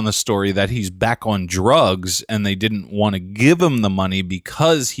twist on the story, that he's back on drugs and they didn't want to give him the money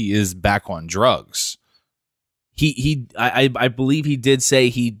because he is back on drugs. I believe he did say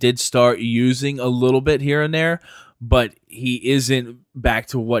he did start using a little bit here and there, but he isn't back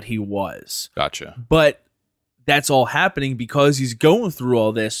to what he was. Gotcha. But that's all happening because he's going through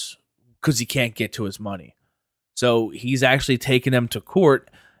all this because he can't get to his money. So he's actually taking them to court,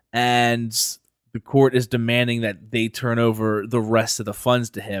 and the court is demanding that they turn over the rest of the funds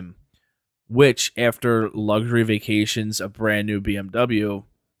to him, which, after luxury vacations, a brand new BMW,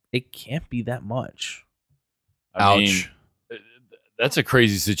 it can't be that much. I mean, that's a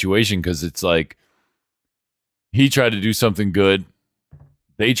crazy situation, because it's like he tried to do something good,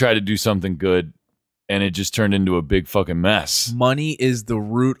 they tried to do something good, and it just turned into a big fucking mess. Money is the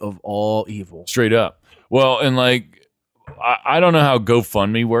root of all evil. Straight up. Well, and like, I don't know how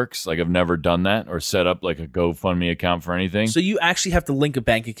GoFundMe works. Like, I've never done that or set up like a GoFundMe account for anything. So you actually have to link a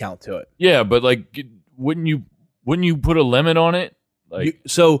bank account to it. Yeah, but like, wouldn't you put a limit on it? Like,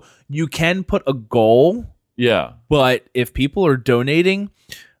 so you can put a goal. Yeah. But if people are donating,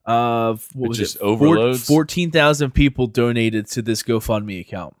 What was just it? overloads? 14,000 people donated to this GoFundMe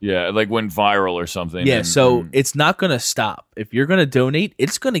account. Yeah, it like went viral or something. Yeah, so it's not going to stop. If you're going to donate,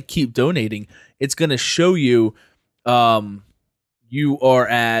 it's going to keep donating. It's going to show you you are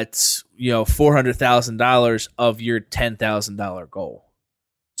at, $400,000 of your $10,000 goal.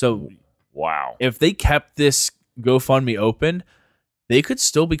 So wow. If they kept this GoFundMe open, they could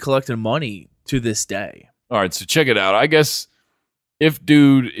still be collecting money to this day. All right, so check it out. I guess if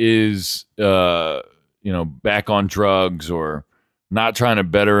dude is back on drugs or not trying to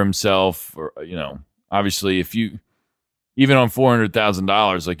better himself, or obviously if you even on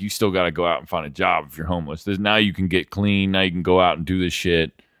 $400,000, like you still got to go out and find a job if you're homeless. Now you can get clean. Now you can go out and do this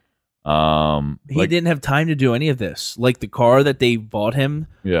shit. He didn't have time to do any of this. Like the car that they bought him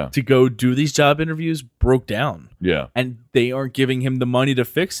to go do these job interviews broke down. Yeah. And they aren't giving him the money to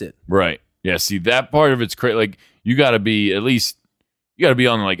fix it. Right. Yeah. See, that part of it's crazy. Like you got to be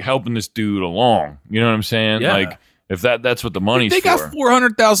on like helping this dude along. You know what I'm saying? Yeah. Like if that's what the money's They for. got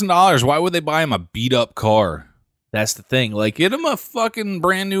 $400,000. Why would they buy him a beat up car? That's the thing. Like Get him a fucking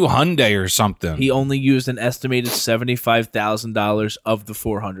brand new Hyundai or something. he only used an estimated $75,000 of the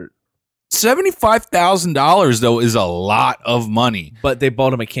 400. $75,000 though is a lot of money. But they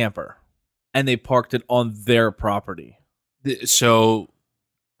bought him a camper and they parked it on their property. So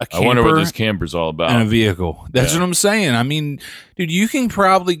a camper I wonder what this camper's all about. and a vehicle. That's Yeah. what I'm saying. I mean, dude, you can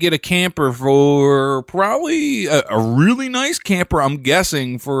probably get a camper for probably a really nice camper. I'm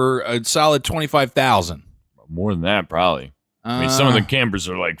guessing for a solid 25,000. More than that, probably. I mean, some of the campers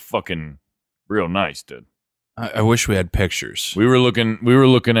are like fucking real nice, dude. I wish we had pictures. We were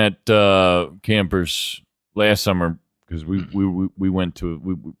looking at campers last summer because we went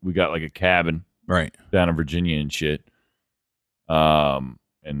to we got like a cabin Right. down in Virginia and shit.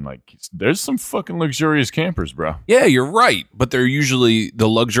 And like there's some fucking luxurious campers, bro. Yeah, you're right. But they're usually the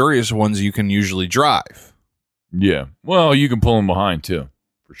luxurious ones you can usually drive. Yeah. Well, you can pull them behind too,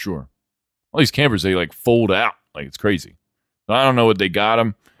 for sure. All these campers, they like fold out like it's crazy. I don't know what they got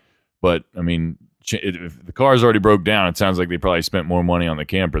them, but I mean, if the car's already broke down, it sounds like they probably spent more money on the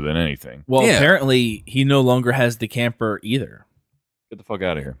camper than anything. Well, Yeah. apparently he no longer has the camper either. Get the fuck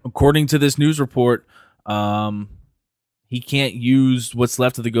out of here. According to this news report, he can't use what's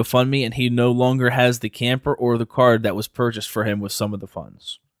left of the GoFundMe, and he no longer has the camper or the car that was purchased for him with some of the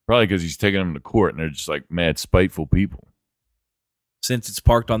funds. Probably because he's taking them to court, and they're just like mad, spiteful people. Since it's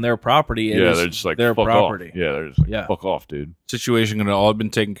parked on their property, They're just like their fuck property. off. Yeah, they're just like Yeah. fuck off, dude. Situation could have all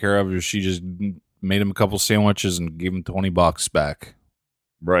been taken care of if she just made him a couple sandwiches and gave him $20 back.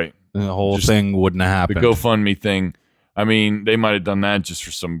 Right. And the whole Just thing wouldn't have The happened. GoFundMe thing. I mean, they might have done that just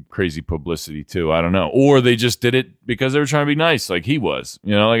for some crazy publicity too. I don't know. Or they just did it because they were trying to be nice, like he was.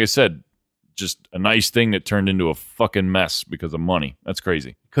 Like I said, just a nice thing that turned into a fucking mess because of money. That's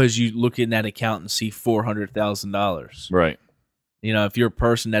crazy. Because you look in that account and see $400,000. Right. If you're a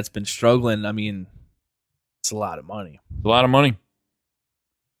person that's been struggling, I mean, it's a lot of money. It's a lot of money.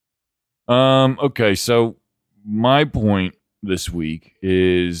 Okay, so my point this week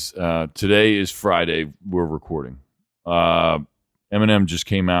is today is Friday. We're recording. Eminem just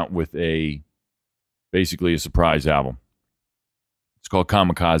came out with basically a surprise album. It's called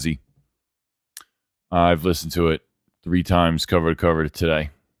Kamikaze. I've listened to it 3 times cover to cover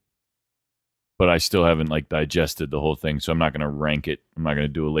today, but I still haven't digested the whole thing, so I'm not going to rank it. I'm not going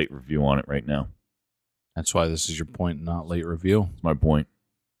to do a late review on it right now. That's why this is your point, not late review. That's my point.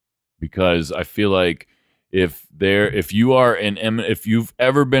 Because I feel like if you've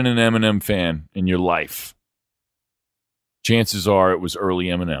ever been an Eminem fan in your life, chances are it was early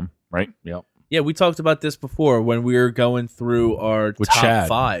Eminem, right? Yep. Yeah, we talked about this before when we were going through our With top Chad.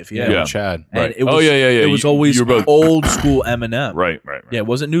 5. Yeah. Yeah. Chad. And Right. it was, Yeah. It was always you were both old school Eminem. right. Yeah, it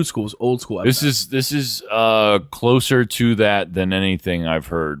wasn't new school. It was old school Eminem. This is closer to that than anything I've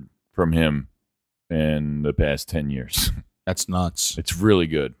heard from him in the past 10 years. That's nuts. It's really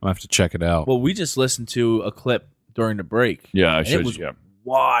good. I'll have to check it out. Well, we just listened to a clip during the break. Yeah, I and showed it was you. Yeah.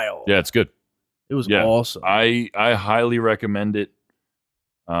 wild. Yeah, it's good. It was Yeah. awesome. I highly recommend it.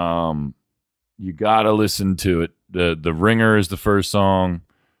 You gotta listen to it. The Ringer is the first song.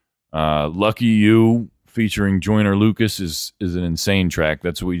 Lucky You featuring Joyner Lucas is an insane track.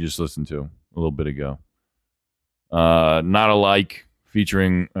 That's what we just listened to a little bit ago. Not Alike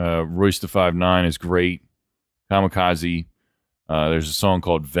featuring Royce the 5'9" is great. Kamikaze. There's a song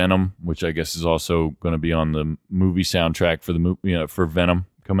called Venom, which I guess is also going to be on the movie soundtrack for the movie for Venom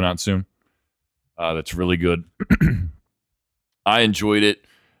coming out soon. That's really good. I enjoyed it.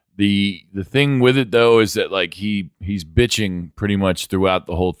 The thing with it though is that he's bitching pretty much throughout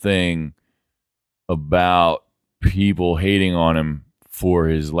the whole thing about people hating on him for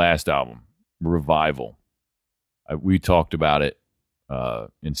his last album, Revival. We talked about it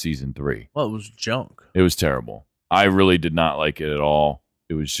in season 3. Well, it was junk. It was terrible. I really did not like it at all.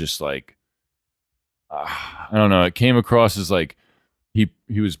 It was just like, I don't know. It came across as like he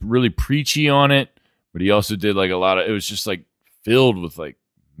was really preachy on it, but he also did like a lot of, it was just like filled with like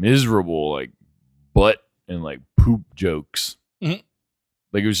miserable like butt and like poop jokes. Mm-hmm.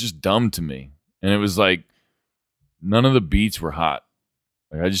 Like it was just dumb to me. And it was like none of the beats were hot.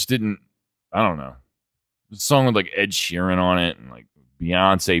 Like I just didn't, I don't know. The song with like Ed Sheeran on it and like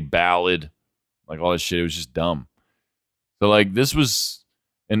Beyonce ballad, like all this shit. It was just dumb. So like this was,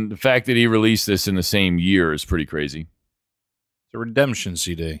 and the fact that he released this in the same year is pretty crazy. It's a redemption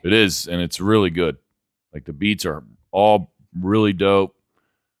CD. It is, and it's really good. Like the beats are all really dope.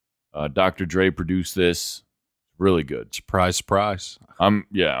 Dr. Dre produced this. Really good. Surprise, surprise.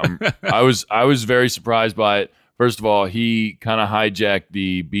 I was very surprised by it. First of all, he kind of hijacked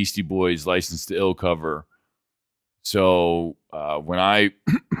the Beastie Boys License to Ill cover. So when I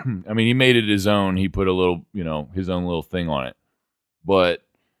mean, he made it his own. He put a little, his own little thing on it. But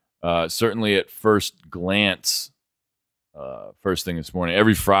certainly at first glance, first thing this morning,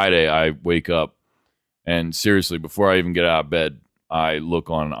 every Friday I wake up and seriously, before I even get out of bed, I look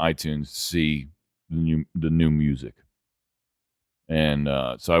on iTunes to see the new music. And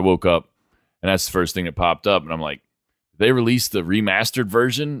so I woke up and that's the first thing that popped up. And I'm like, they released the remastered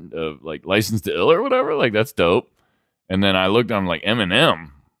version of like License to Ill or whatever. Like that's dope. And then I looked and I'm like,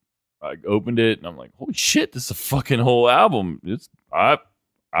 Eminem. I opened it and I'm like, holy shit, this is a fucking whole album. I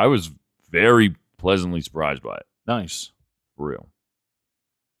was very pleasantly surprised by it. Nice. For real.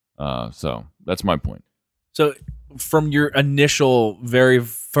 So that's my point. So from your initial very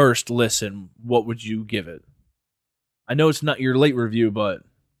first listen, what would you give it? I know it's not your late review, but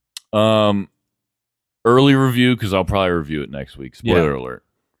early review, because I'll probably review it next week. Spoiler alert.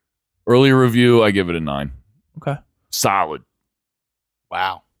 Early review, I give it a 9. Okay. Solid.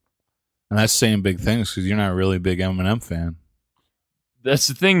 Wow. And that's saying big things because you're not really a big Eminem fan. That's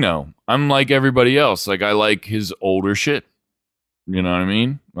the thing, though. I'm like everybody else. Like, I like his older shit. You know what I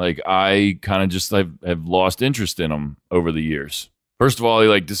mean? Like, I kind of just have lost interest in him over the years. First of all, he,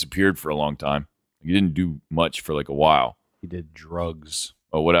 like, disappeared for a long time. He didn't do much for, like, a while. He did drugs.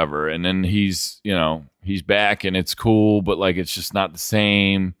 Or whatever. And then he's back, and it's cool, but, like, it's just not the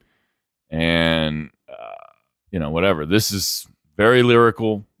same. And, whatever. This is very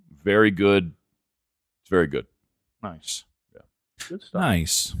lyrical, very good. It's very good. Nice. Yeah. Good stuff.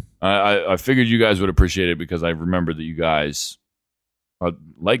 Nice. I figured you guys would appreciate it because I remember that you guys are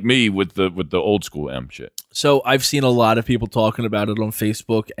like me with the old school M shit. So I've seen a lot of people talking about it on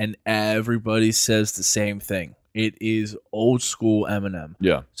Facebook, and everybody says the same thing. It is old school Eminem.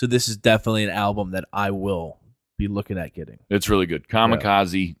 Yeah. So this is definitely an album that I will be looking at getting. It's really good.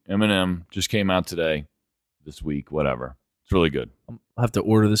 Kamikaze, Eminem just came out today, this week, whatever. It's really good. I'll have to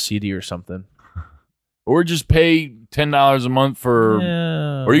order the CD or something. Or just pay $10 a month for,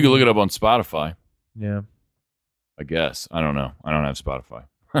 or you can look it up on Spotify. Yeah. I guess. I don't know. I don't have Spotify.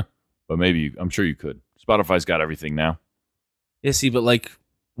 But maybe, I'm sure you could. Spotify's got everything now. Yeah, see, but like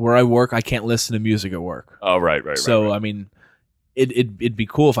where I work, I can't listen to music at work. Oh, right. So, right. I mean, it'd be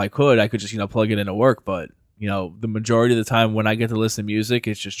cool if I could. I could just, plug it into work. But, the majority of the time when I get to listen to music,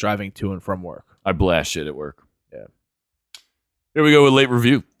 it's just driving to and from work. I blast shit at work. Yeah. Here we go with late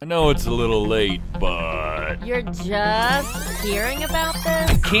review. I know it's a little late, but You're just hearing about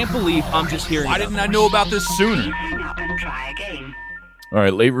this? Can't believe I'm just hearing Why didn't I know about this sooner? All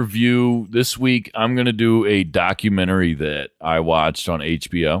right, late review. This week, I'm going to do a documentary that I watched on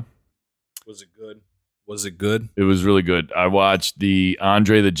HBO. Was it good? Was it good? It was really good. I watched the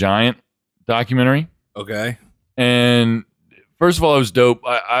Andre the Giant documentary. Okay. And first of all, it was dope.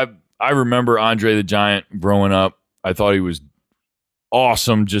 I remember Andre the Giant growing up. I thought he was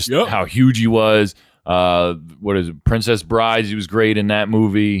awesome, just how huge he was. What is it? Princess Brides. He was great in that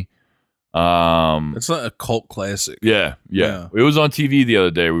movie. It's not a cult classic. Yeah. It was on TV the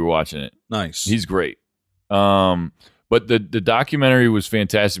other day. We were watching it. Nice. He's great. But the documentary was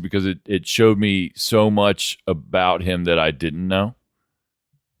fantastic because it showed me so much about him that I didn't know.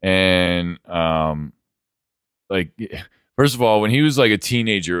 And first of all, when he was like a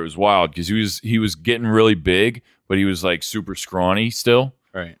teenager, it was wild because he was getting really big, but he was like super scrawny still.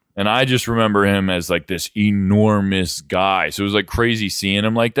 Right. And I just remember him as like this enormous guy. So it was like crazy seeing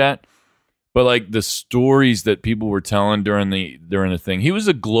him like that. But like the stories that people were telling during the thing, he was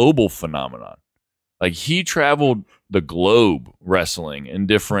a global phenomenon. Like he traveled the globe wrestling in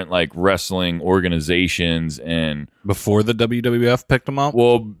different like wrestling organizations and before the WWF picked him up.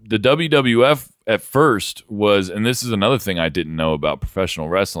 Well, the WWF at first was, and this is another thing I didn't know about professional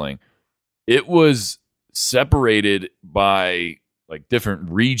wrestling, it was separated by like different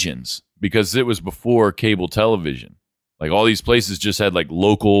regions because it was before cable television. Like all these places just had like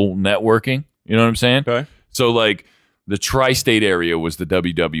local networking. You know what I'm saying? Okay. So like the tri-state area was the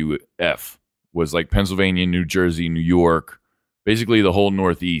WWF, was like Pennsylvania, New Jersey, New York. Basically the whole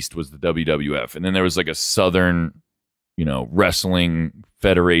Northeast was the WWF. And then there was like a Southern, wrestling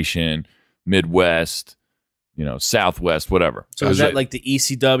federation, Midwest, Southwest, whatever. So is that like the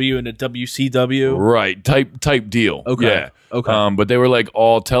ECW and the WCW? Right. Type deal. Okay. Yeah. Okay. But they were like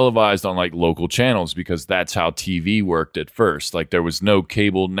all televised on like local channels because that's how TV worked at first. Like there was no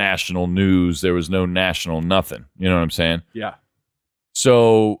cable national news. There was no national nothing. You know what I'm saying? Yeah.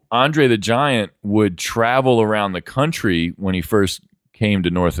 So Andre the Giant would travel around the country when he first came to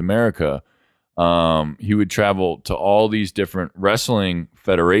North America. He would travel to all these different wrestling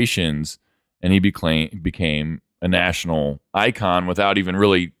federations, and he became a national icon without even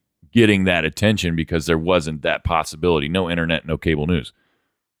really getting that attention because there wasn't that possibility. No internet, no cable news.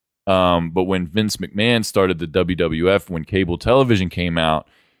 But when Vince McMahon started the WWF, when cable television came out,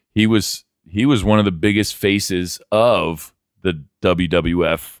 he was one of the biggest faces of the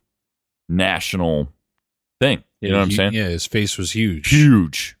WWF national thing. You know what I'm saying? Yeah, his face was huge.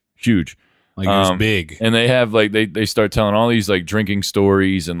 Huge. Like he was big. And they have like they start telling all these like drinking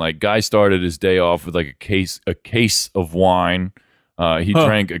stories, and like guy started his day off with like a case of wine. He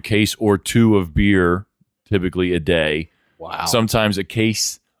drank a case or two of beer typically a day. Wow. Sometimes a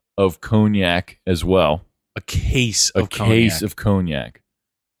case of cognac as well. A case of cognac.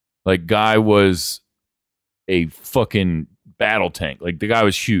 Like guy was a fucking battle tank. Like the guy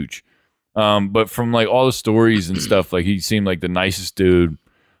was huge. But from like all the stories and stuff, like he seemed like the nicest dude.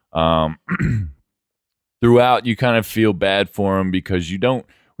 Throughout, you kind of feel bad for him because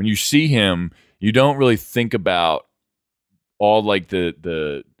when you see him, you don't really think about all like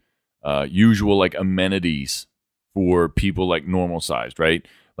the usual like amenities for people like normal sized, right?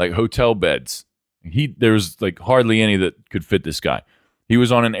 Like hotel beds. There was like hardly any that could fit this guy. He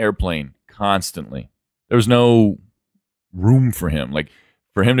was on an airplane constantly. There was no room for him. Like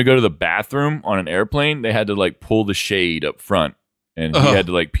for him to go to the bathroom on an airplane, they had to like pull the shade up front. And he had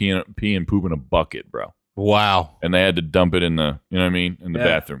to like pee and poop in a bucket, bro. Wow. And they had to dump it in the, in the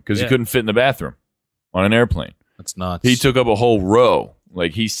bathroom because he couldn't fit in the bathroom on an airplane. That's nuts. He took up a whole row.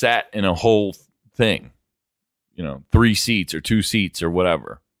 Like he sat in a whole thing, 3 seats or 2 seats or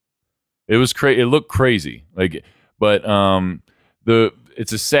whatever. It was crazy. It looked crazy. Like, but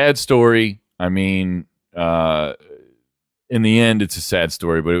it's a sad story. I mean, in the end, it's a sad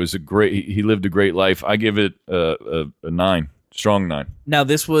story, but it was he lived a great life. I give it a 9. Strong 9. Now,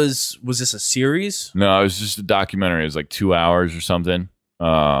 was this a series? No, it was just a documentary. It was like 2 hours or something.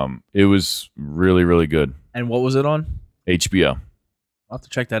 It was really, really good. And what was it on? HBO. I'll have to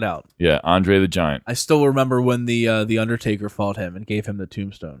check that out. Yeah, Andre the Giant. I still remember when the Undertaker fought him and gave him the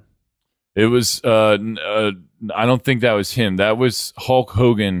tombstone. It was, I don't think that was him. That was Hulk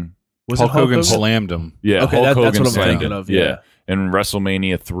Hogan. Hulk Hogan slammed him. Yeah, okay, Hulk Hogan that's what I'm slammed thinking him. of. Yeah. In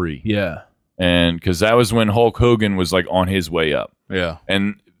WrestleMania 3. Yeah. And because that was when Hulk Hogan was like on his way up. Yeah.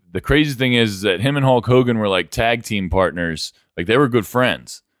 And the crazy thing is that him and Hulk Hogan were like tag team partners. Like they were good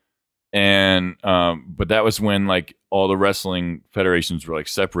friends. And but that was when like all the wrestling federations were like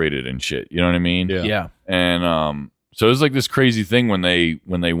separated and shit. You know what I mean? Yeah. Yeah. And so it was like this crazy thing when they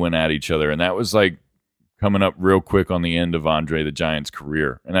went at each other. And that was like coming up real quick on the end of Andre the Giant's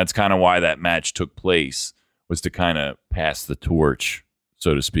career. And that's kind of why that match took place, was to kind of pass the torch,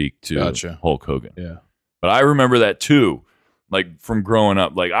 so to speak, to Hulk Hogan. Yeah. But I remember that too, like from growing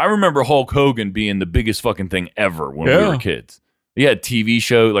up. Like I remember Hulk Hogan being the biggest fucking thing ever when we were kids. He had TV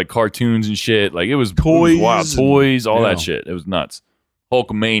show, like cartoons and shit. Like it was toys, wild toys, all that shit. It was nuts.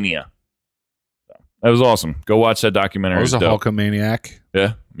 Hulkamania. That was awesome. Go watch that documentary. I was a Hulkamaniac.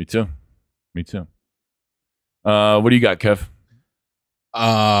 Yeah, me too. What do you got, Kev?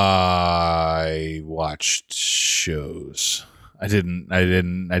 I watched shows. I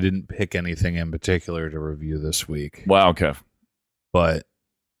didn't pick anything in particular to review this week. Wow, Kev. But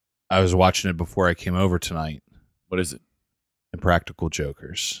I was watching it before I came over tonight. What is it? Impractical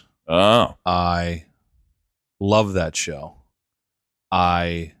Jokers. Oh. I love that show.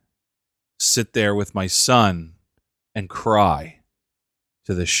 I sit there with my son and cry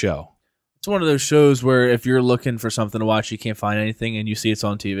to the show. It's one of those shows where if you're looking for something to watch, you can't find anything, and you see it's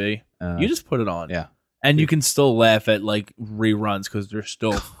on TV. You just put it on. Yeah. And you can still laugh at like reruns because they're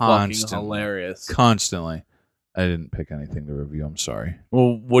still fucking hilarious. Constantly. I didn't pick anything to review. I'm sorry.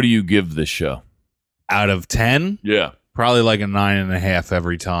 Well, what do you give this show? Out of 10? Yeah. Probably like a 9.5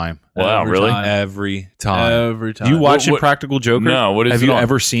 every time. Wow, Every really? time. Every time. Every time. Do you watch What- it, Practical Joker? No, what is Have it you on?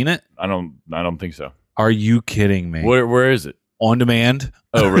 ever seen it? I don't think so. Are you kidding me? Where is it? On demand?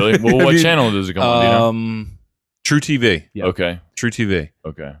 Oh, really? Well, Have what you- channel does it come on? Do you know? True TV. Yeah. Okay. True TV.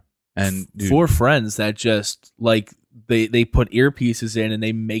 Okay. And dude, 4 friends that just like they put earpieces in and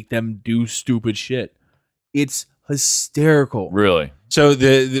they make them do stupid shit. It's hysterical. Really? so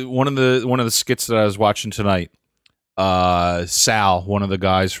the one of the skits that I was watching tonight, Sal, one of the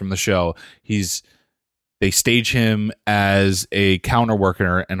guys from the show, they stage him as a counter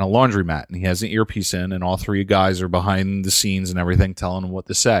worker in a laundromat, and he has an earpiece in, and all 3 guys are behind the scenes and everything, telling him what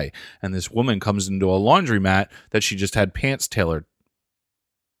to say. And this woman comes into a laundromat that she just had pants tailored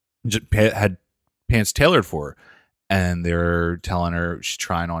for her, and they're telling her, she's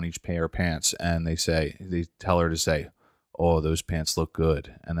trying on each pair of pants, and they tell her to say, "Oh, those pants look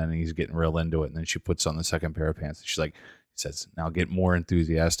good." And then he's getting real into it, and then she puts on the second pair of pants, and she's like, he says, "Now get more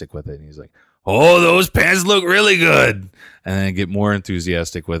enthusiastic with it." And he's like, "Oh, those pants look really good." And then get more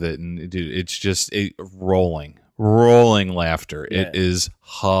enthusiastic with it, and dude, it's just rolling laughter. Yeah. It is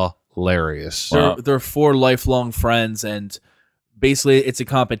hilarious. They're 4 lifelong friends, and basically it's a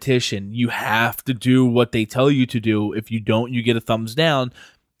competition. You have to do what they tell you to do. If you don't, you get a thumbs down,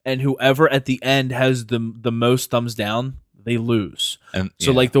 and whoever at the end has the most thumbs down, they lose. And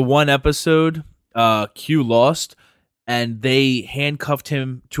So like the one episode, Q lost, and they handcuffed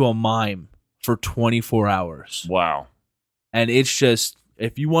him to a mime for 24 hours. Wow. And it's just,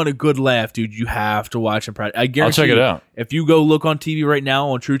 if you want a good laugh, dude, you have to watch it. I guarantee I'll check it out. If you go look on TV right now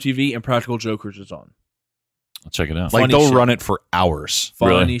on True TV, and Practical Jokers is on. I'll check it out. like funny they'll shit. run it for hours.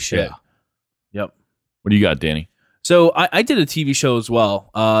 Funny Really? shit. Yeah. Yep. What do you got, Danny? So I did a TV show as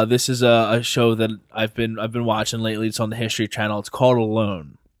well. This is a show that I've been watching lately. It's on the History Channel. It's called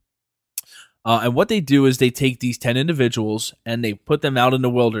Alone. And what they do is they take these 10 individuals and they put them out in the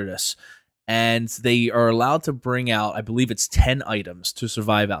wilderness, and they are allowed to bring out, I believe it's 10 items to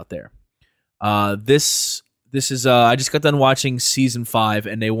survive out there. This is I just got done watching season 5,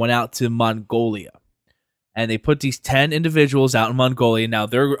 and they went out to Mongolia. And they put these 10 individuals out in Mongolia. Now,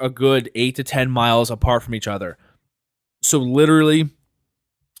 they're a good 8 to 10 miles apart from each other. So, literally,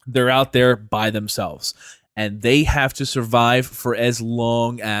 they're out there by themselves. And they have to survive for as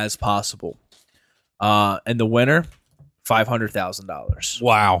long as possible. And the winner, $500,000.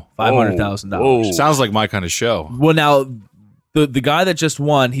 Wow. $500,000. Sounds like my kind of show. Well, now, the guy that just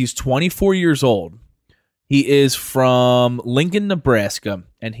won, he's 24 years old. He is from Lincoln, Nebraska,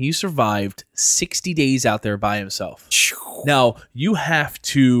 and he survived 60 days out there by himself. Now, you have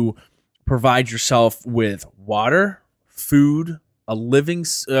to provide yourself with water, food, a living,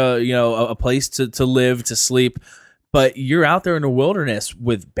 a place to live, to sleep, but you're out there in the wilderness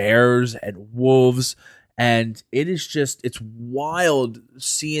with bears and wolves, and it's wild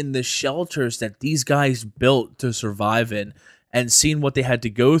seeing the shelters that these guys built to survive in, and seeing what they had to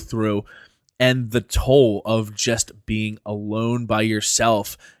go through. And the toll of just being alone by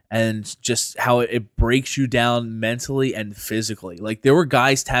yourself, and just how it breaks you down mentally and physically. Like, there were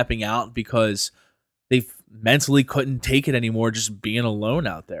guys tapping out because they mentally couldn't take it anymore, just being alone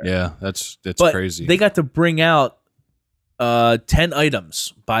out there. Yeah, that's But crazy. they got to bring out 10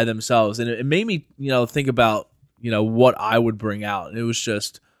 items by themselves, and it made me, think about, what I would bring out. And it was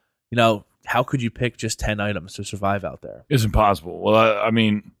just, how could you pick just 10 items to survive out there? It's impossible. Well, I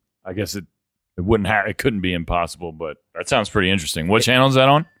mean, I guess it couldn't be impossible, but that sounds pretty interesting. What channel is that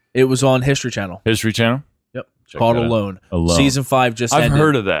on? It was on History Channel. History Channel? Yep. Check Called that out. Alone. Alone. Season 5 just I've ended.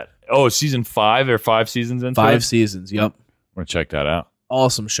 heard of that. Oh, season 5? There are 5 seasons into 5 it? seasons. Yep. I'm going to check that out.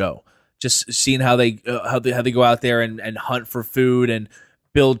 Awesome show. Just seeing how they go out there and hunt for food and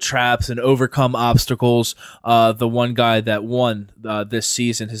build traps and overcome obstacles. The one guy that won this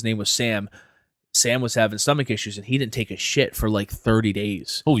season, his name was Sam. Sam was having stomach issues, and he didn't take a shit for like 30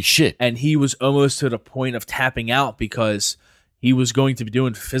 days. Holy shit. And he was almost to the point of tapping out because he was going to be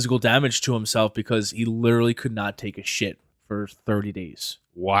doing physical damage to himself because he literally could not take a shit for 30 days.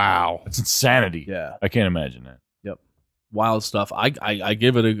 wow. That's insanity. Yeah. I can't imagine that. Yep. Wild stuff. I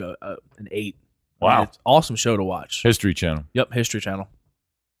give it an 8. Wow. It's an awesome show to watch. History Channel. Yep. History Channel.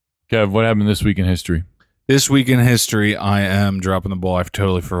 Kev, what happened this week in history? This week in history, I am dropping the ball. I've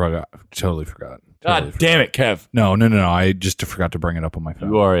totally forgot. God damn it, Kev. No. I just forgot to bring it up on my phone.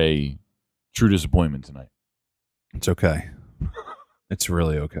 You are a true disappointment tonight. It's okay. It's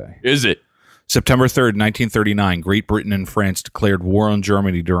really okay. Is it? September 3rd, 1939, Great Britain and France declared war on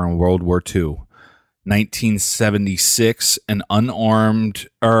Germany during World War II. 1976, an unmanned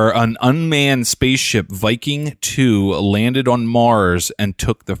spaceship Viking 2 landed on Mars and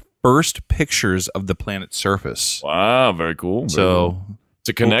took the first pictures of the planet's surface. Wow, very cool. It's a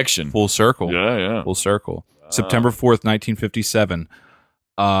connection. Full circle. Yeah. Full circle. September 4th, 1957.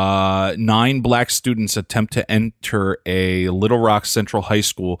 9 black students attempt to enter a Little Rock Central High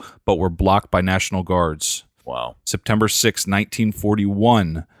School, but were blocked by National Guards. Wow. September 6,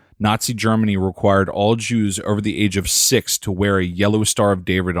 1941. Nazi Germany required all Jews over the age of 6 to wear a yellow Star of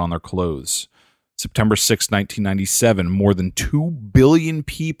David on their clothes. September 6, 1997. More than 2 billion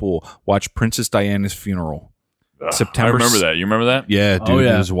people watched Princess Diana's funeral. I remember that. You remember that? Yeah, dude,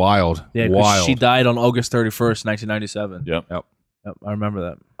 it was wild. Yeah, wild. She died on August 31st, 1997. Yep. Yep, I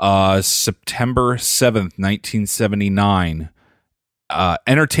remember that. September 7th, 1979.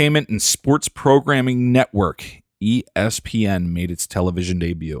 Entertainment and Sports Programming Network, ESPN, made its television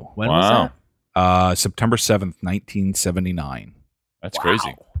debut. When was that? September 7th, 1979. That's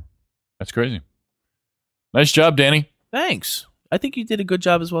crazy. That's crazy. Nice job, Danny. Thanks. I think you did a good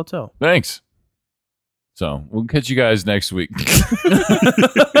job as well, too. Thanks. So we'll catch you guys next week.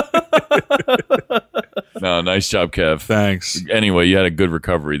 No, nice job, Kev. Thanks. Anyway, you had a good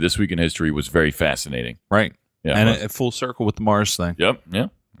recovery. This week in history was very fascinating. Right. Yeah. And a full circle with the Mars thing. Yep. Yeah.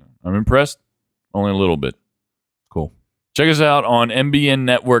 I'm impressed. Only a little bit. Cool. Check us out on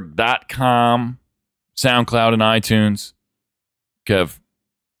mbnnetwork.com, SoundCloud, and iTunes. Kev.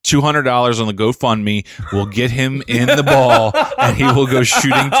 $200 on the GoFundMe will get him in the ball, and he will go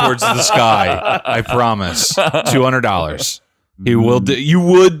shooting towards the sky. I promise. $200. He will. You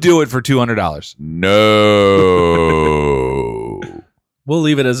would do it for $200. No. We'll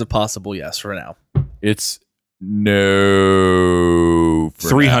leave it as a possible yes for now. It's no.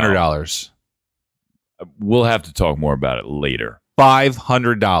 $300. We'll have to talk more about it later.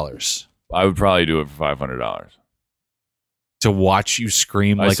 $500 I would probably do it for $500. to watch you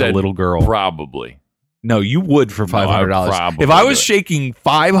scream like a little girl. Probably. No, you would for $500. If I was shaking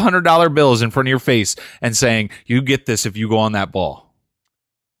 $500 bills in front of your face and saying, "You get this if you go on that ball."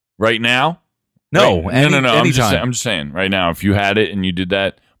 Right now? No, no. Anytime. I'm just saying. Right now, if you had it and you did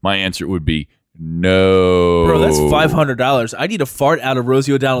that, my answer would be no. Bro, that's $500. I need a fart out of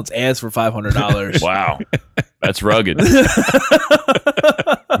Rosie O'Donnell's ass for $500. Wow, that's rugged.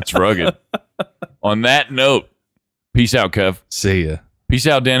 That's rugged. On that note, peace out, Kev. See ya. Peace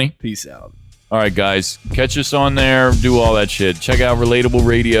out, Danny. Peace out. All right, guys. Catch us on there. Do all that shit. Check out Relatable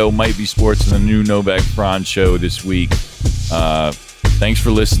Radio, Might Be Sports, and the new Novak Franz show this week. Thanks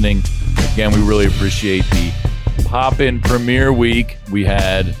for listening. Again, we really appreciate the pop-in premiere week we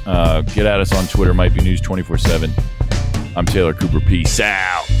had. Get at us on Twitter, Might Be News 24/7. I'm Taylor Cooper. Peace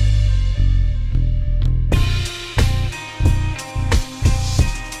out.